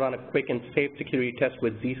 You can run a quick and safe security test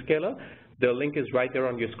with Zscaler. The link is right there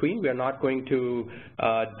on your screen. We are not going to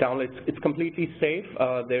download. It's completely safe.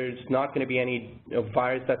 There's not going to be any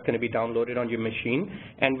virus that's going to be downloaded on your machine.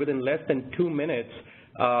 And within less than 2 minutes,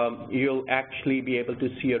 you'll actually be able to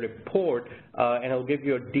see a report, and it'll give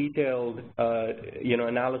you a detailed,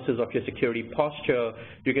 analysis of your security posture.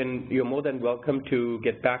 You're more than welcome to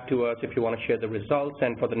get back to us if you want to share the results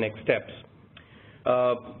and for the next steps.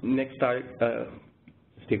 Next slide.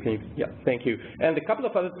 Steve, can you? Yeah, thank you. And a couple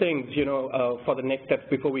of other things, for the next steps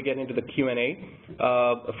before we get into the Q&A.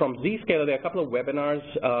 From Zscaler, there are a couple of webinars.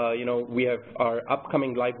 We have our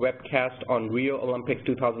upcoming live webcast on Rio Olympics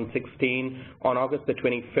 2016 on August the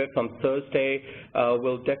 25th on Thursday.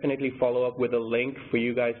 We'll definitely follow up with a link for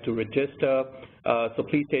you guys to register. So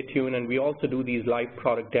please stay tuned. And we also do these live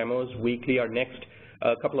product demos weekly. Our next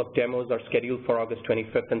couple of demos are scheduled for August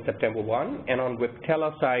 25th and September 1. And on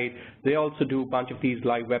Viptela side, they also do a bunch of these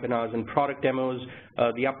live webinars and product demos.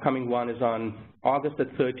 The upcoming one is on August the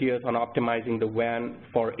 30th on optimizing the WAN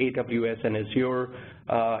for AWS and Azure.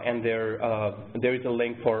 And there is a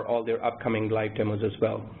link for all their upcoming live demos as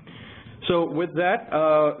well. So with that,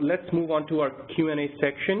 let's move on to our Q&A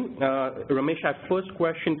section. Ramesh, our first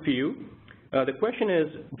question for you. The question is,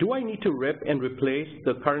 do I need to rip and replace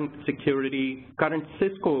the current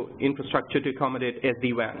Cisco infrastructure to accommodate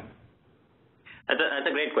SD-WAN? That's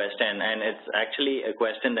a great question, and it's actually a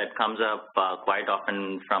question that comes up quite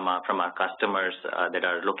often from our customers that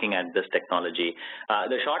are looking at this technology.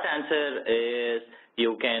 The short answer is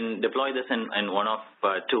you can deploy this in one of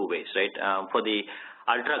two ways, right? For the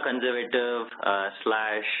ultra-conservative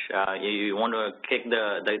you want to kick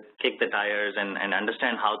the tires and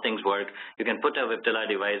understand how things work, you can put a Viptela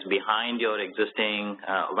device behind your existing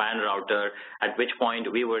WAN router, at which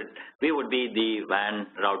point we would be the WAN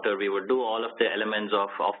router. We would do all of the elements of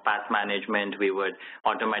path management. We would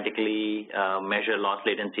automatically measure loss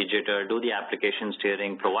latency jitter, do the application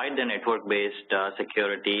steering, provide the network-based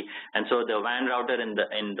security, and so the WAN router in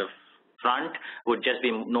the front would just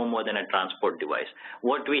be no more than a transport device.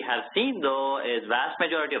 What we have seen, though, is vast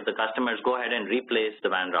majority of the customers go ahead and replace the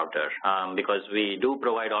WAN router because we do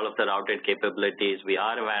provide all of the routed capabilities. We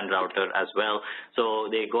are a WAN router as well, so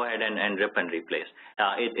they go ahead and rip and replace.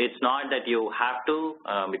 It's not that you have to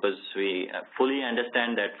because we fully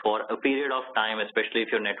understand that for a period of time, especially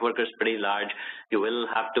if your network is pretty large, you will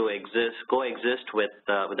have to coexist with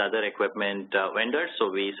other equipment vendors,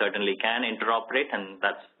 so we certainly can interoperate, and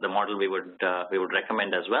that's the model we would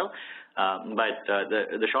recommend as well. But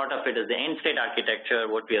the short of it is the end state architecture.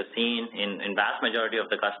 What we have seen in vast majority of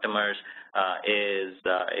the customers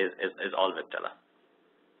is all Viptela.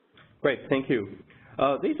 Great, thank you.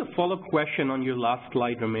 There's a follow-up question on your last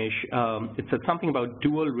slide, Ramesh. It said something about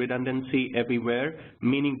dual redundancy everywhere,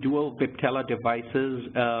 meaning dual Viptela devices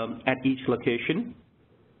at each location.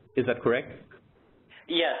 Is that correct?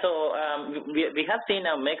 Yeah, so we have seen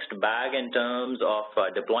a mixed bag in terms of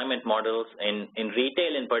deployment models. In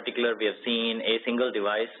retail in particular, we have seen a single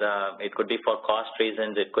device. It could be for cost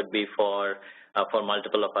reasons. It could be for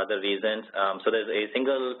multiple of other reasons. So there's a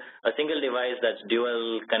single device that's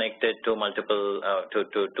dual connected to multiple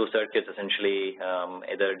two circuits, essentially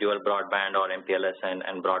either dual broadband or MPLS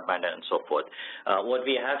and broadband and so forth. What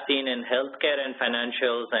we have seen in healthcare and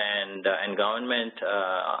financials and government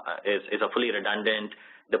is a fully redundant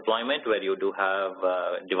deployment where you do have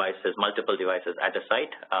multiple devices at a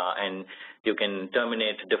site, and you can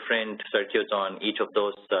terminate different circuits on each of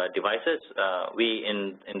those devices. We,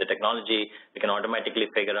 in the technology, we can automatically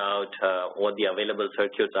figure out what the available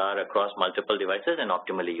circuits are across multiple devices and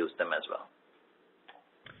optimally use them as well.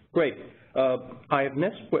 Great. I have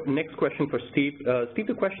next question for Steve. Steve,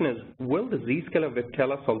 the question is, will the Zscaler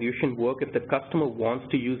Viptela solution work if the customer wants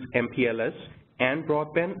to use MPLS and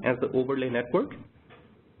broadband as the overlay network?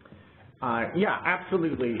 Yeah,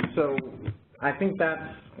 absolutely. So I think that's,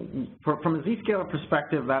 from a Zscaler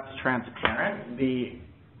perspective, that's transparent. The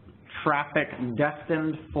traffic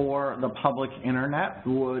destined for the public internet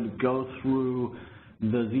would go through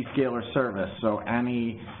the Zscaler service. So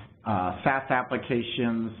any SaaS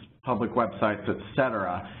applications, public websites, et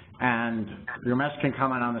cetera. And Ramesh can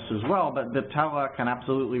comment on this as well, but Viptela can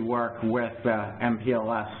absolutely work with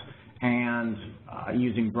MPLS and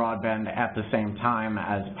using broadband at the same time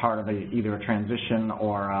as part of either a transition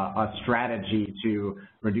or a strategy to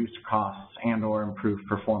reduce costs and or improve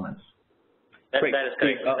performance. That is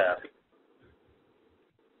correct.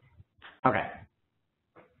 Okay.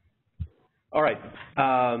 All right.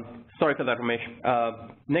 Sorry for that, Ramesh.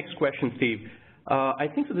 Next question, Steve. I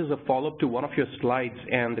think this is a follow-up to one of your slides,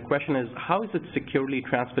 and the question is, how is it securely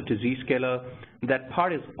transferred to Zscaler? That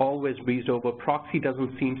part is always breezed over. Proxy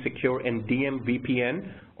doesn't seem secure, and DM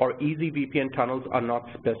VPN or easy VPN tunnels are not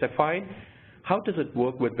specified. How does it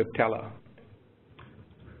work with Viptela?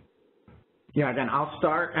 Yeah, again, I'll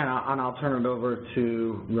start, and I'll turn it over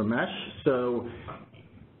to Ramesh. So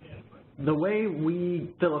the way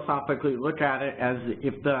we philosophically look at it as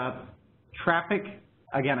if the traffic,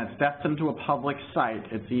 again, it's destined to a public site.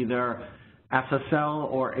 It's either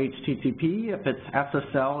SSL or HTTP. If it's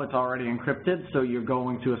SSL, it's already encrypted, so you're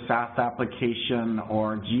going to a SaaS application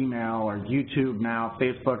or Gmail or YouTube now,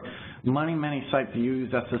 Facebook. Many sites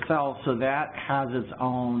use SSL, so that has its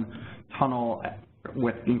own tunnel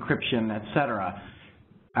with encryption, et cetera.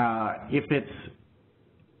 If it's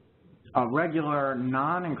a regular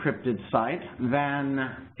non-encrypted site,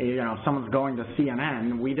 then if someone's going to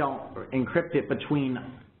CNN, we don't encrypt it between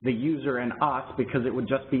the user and us because it would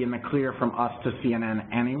just be in the clear from us to CNN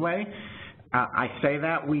anyway. I say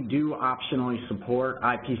that we do optionally support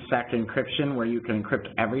IPsec encryption where you can encrypt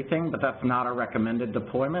everything, but that's not a recommended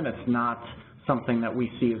deployment. It's not something that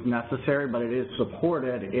we see as necessary, but it is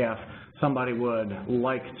supported if somebody would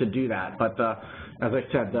like to do that. But as I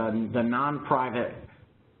said, the non-private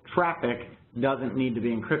traffic doesn't need to be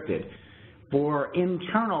encrypted. For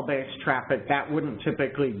internal-based traffic, that wouldn't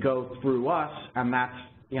typically go through us, and that's,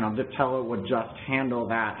 Viptela would just handle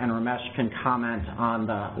that, and Ramesh can comment on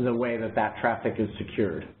the way that traffic is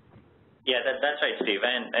secured. Yeah, that's right, Steve,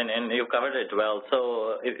 and you covered it well.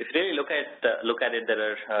 So if you really look at it,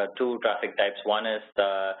 there are two traffic types. One is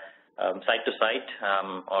the site-to-site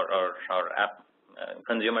or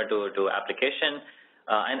consumer to application.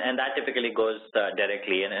 and that typically goes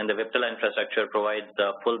directly. And the Viptela infrastructure provides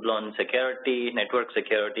full-blown security, network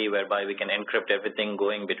security, whereby we can encrypt everything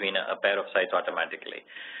going between a pair of sites automatically.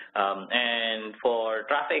 And for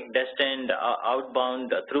traffic destined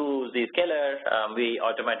outbound through Zscaler, we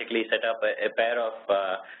automatically set up a pair of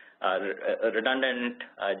redundant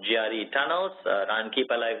GRE tunnels, run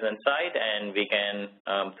keep alive inside, and we can,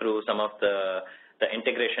 through some of the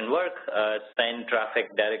integration work, send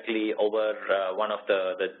traffic directly over one of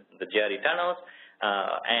the GRE tunnels,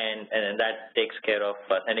 and that takes care of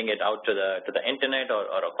sending it out to the internet or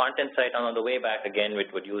a content site, and on the way back again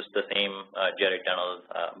it would use the same GRE tunnel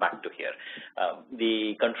back to here.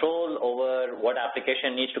 The control over what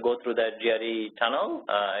application needs to go through that GRE tunnel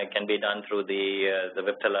can be done through the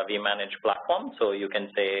Viptela vManage platform. So you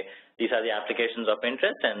can say these are the applications of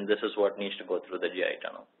interest and this is what needs to go through the GRE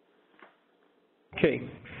tunnel. Okay.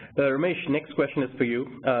 Ramesh, next question is for you.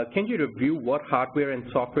 Can you review what hardware and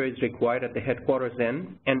software is required at the headquarters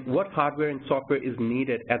end, and what hardware and software is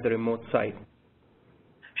needed at the remote site?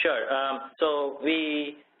 Sure. So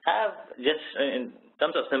we have, just in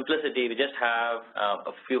terms of simplicity, we just have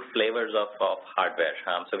a few flavors of hardware.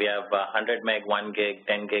 So we have 100 meg, 1 gig,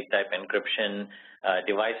 10 gig type encryption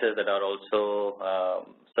devices that are also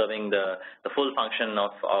serving the full function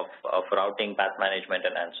of routing, path management,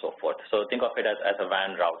 and so forth. So think of it as a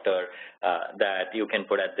WAN router that you can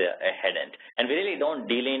put at the head end. And we really don't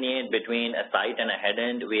delineate between a site and a head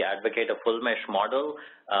end. We advocate a full mesh model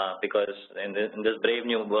because in this brave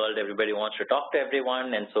new world, everybody wants to talk to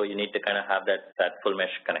everyone, and so you need to kind of have that full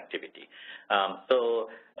mesh connectivity.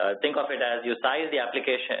 Think of it as you size the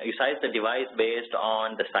application, you size the device based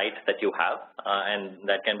on the site that you have, and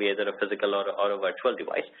that can be either a physical or a virtual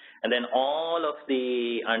device. And then all of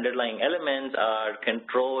the underlying elements are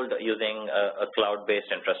controlled using a cloud-based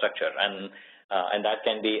infrastructure. And that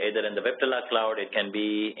can be either in the Viptela cloud, it can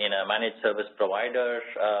be in a managed service provider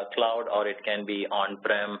cloud, or it can be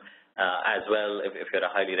on-prem as well if you're a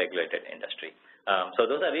highly regulated industry. So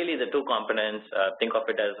those are really the two components. Think of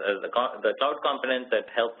it as the cloud components that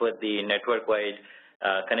help with the network-wide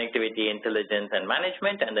connectivity, intelligence, and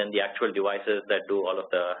management, and then the actual devices that do all of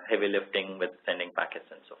the heavy lifting with sending packets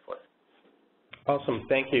and so forth. Awesome,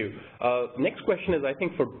 thank you. Next question is, I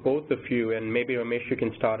think, for both of you, and maybe Ramesh, you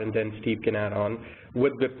can start, and then Steve can add on.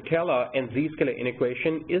 With Viptela and Zscaler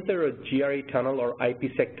integration, is there a GRE tunnel or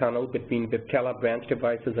IPsec tunnel between Viptela branch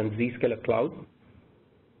devices and Zscaler cloud?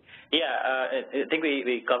 Yeah, I think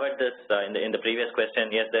we covered this in the previous question.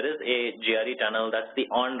 Yes, there is a GRE tunnel. That's the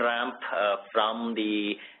on-ramp from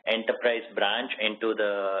the enterprise branch into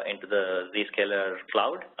the Zscaler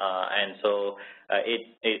cloud, and so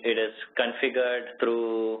it is configured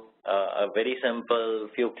through a very simple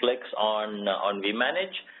few clicks on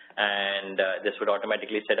vManage, and this would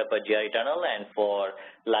automatically set up a GRE tunnel. And for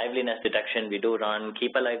liveliness detection, we do run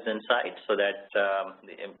keep alives inside so that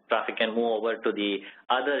traffic can move over to the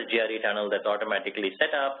other GRE tunnel that's automatically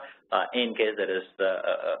set up in case there is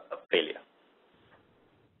a failure.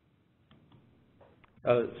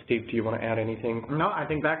 Steve, do you want to add anything? No, I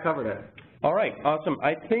think that covered it. All right, awesome.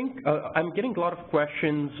 I think I'm getting a lot of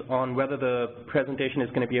questions on whether the presentation is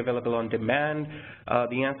going to be available on demand.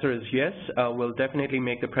 The answer is yes. We'll definitely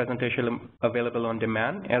make the presentation available on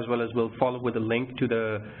demand, as well as we'll follow with a link to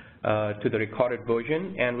the recorded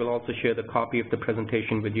version, and we'll also share the copy of the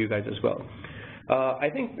presentation with you guys as well. I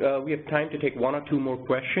think we have time to take one or two more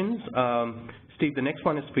questions. Steve, the next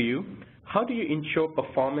one is for you. How do you ensure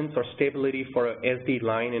performance or stability for a SD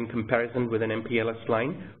line in comparison with an MPLS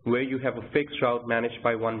line where you have a fixed route managed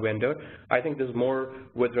by one vendor? I think there's more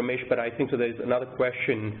with Ramesh, but I think so there's another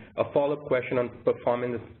question, a follow-up question on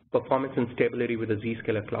performance and stability with the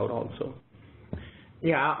Zscaler cloud also.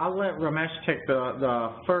 Yeah, I'll let Ramesh take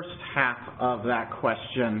the first half of that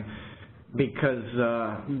question because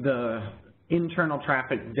the internal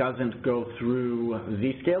traffic doesn't go through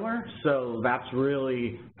Zscaler, so that's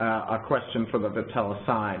really a question for the Viptela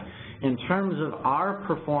side. In terms of our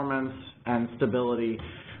performance and stability,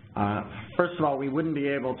 first of all, we wouldn't be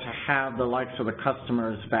able to have the likes of the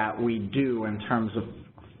customers that we do in terms of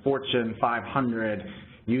Fortune 500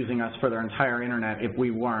 using us for their entire internet if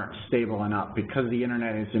we weren't stable enough, because the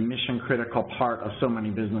internet is a mission-critical part of so many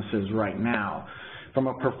businesses right now. From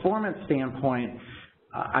a performance standpoint,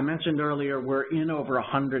 I mentioned earlier we're in over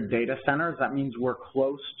 100 data centers. That means we're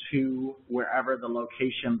close to wherever the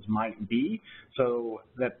locations might be, so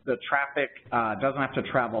that the traffic doesn't have to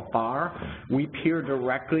travel far. We peer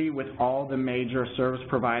directly with all the major service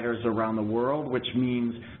providers around the world, which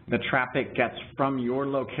means the traffic gets from your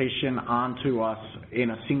location onto us in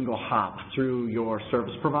a single hop through your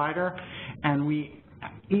service provider. And we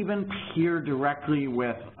even peer directly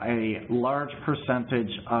with a large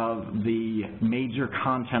percentage of the major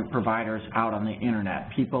content providers out on the internet,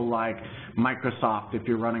 people like Microsoft if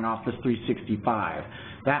you're running Office 365.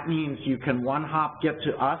 That means you can one-hop get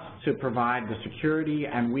to us to provide the security,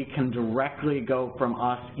 and we can directly go from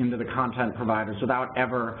us into the content providers without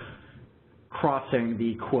ever crossing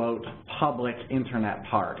the, quote, public internet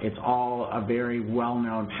part. It's all a very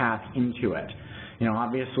well-known path into it. You know,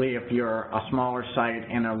 obviously, if you're a smaller site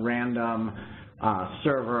in a random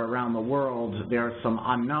server around the world, there are some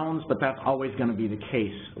unknowns, but that's always going to be the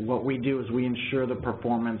case. What we do is we ensure the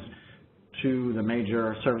performance to the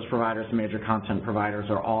major service providers, the major content providers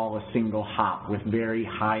are all a single hop with very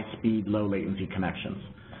high speed, low latency connections.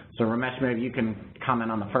 So Ramesh, maybe you can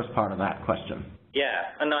comment on the first part of that question.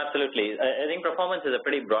 Yeah, no, absolutely. I think performance is a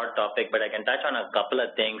pretty broad topic, but I can touch on a couple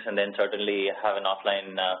of things and then certainly have an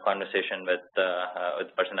offline conversation with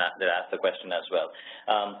the person that asked the question as well.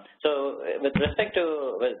 So with respect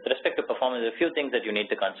to performance, a few things that you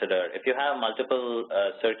need to consider. If you have multiple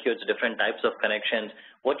circuits, different types of connections,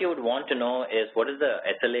 what you would want to know is what is the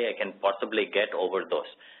SLA I can possibly get over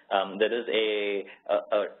those. There is a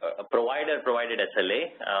provider-provided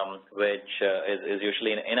SLA, which is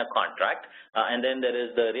usually in a contract, and then there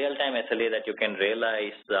is the real-time SLA that you can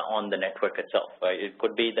realize on the network itself. It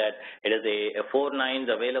could be that it is a 4 nines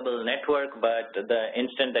available network, but the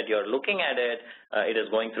instant that you're looking at it, it is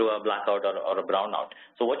going through a blackout or a brownout.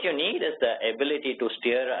 So what you need is the ability to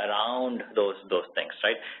steer around those things,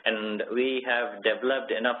 right? And we have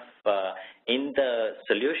developed enough in the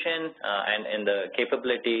solution and in the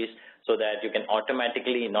capabilities so that you can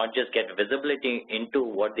automatically not just get visibility into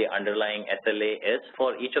what the underlying SLA is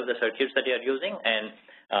for each of the circuits that you're using,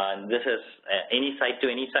 and this is any site to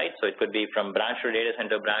any site, so it could be from branch to data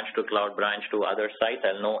center branch to cloud branch to other sites.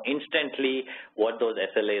 I'll know instantly what those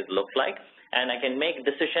SLAs look like, and I can make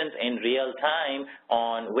decisions in real time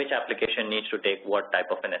on which application needs to take what type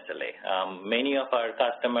of an SLA. Many of our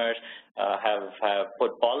customers have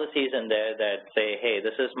put policies in there that say, hey,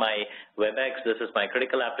 this is my WebEx, this is my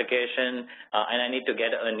critical application, and I need to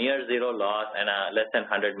get a near zero loss and a less than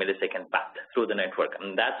 100 millisecond path through the network.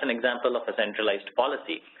 And that's an example of a centralized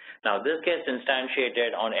policy. Now, this gets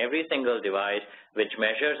instantiated on every single device, which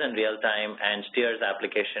measures in real time and steers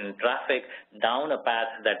application traffic down a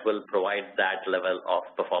path that will provide that level of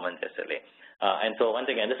performance SLA. And so once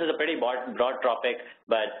again, this is a pretty broad topic,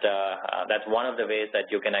 but that's one of the ways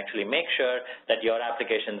that you can actually make sure that your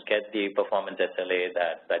applications get the performance SLA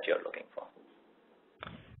that you're looking for.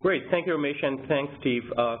 Great. Thank you, Ramesh, and thanks, Steve.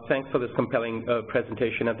 Thanks for this compelling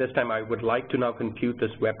presentation. At this time, I would like to now conclude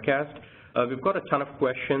this webcast. We've got a ton of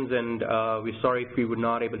questions, and we're sorry if we were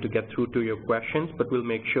not able to get through to your questions, but we'll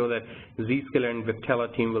make sure that Zscaler and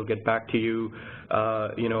Viptela team will get back to you,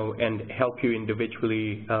 and help you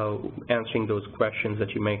individually answering those questions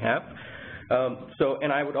that you may have.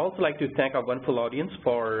 And I would also like to thank our wonderful audience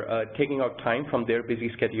for taking out time from their busy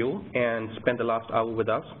schedule and spend the last hour with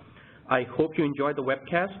us. I hope you enjoyed the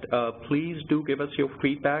webcast. Please do give us your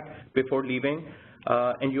feedback before leaving.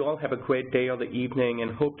 And you all have a great day or the evening,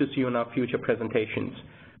 and hope to see you in our future presentations.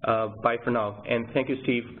 Bye for now. And thank you,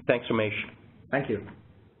 Steve. Thanks, Ramesh. Thank you.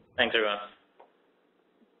 Thanks, everyone.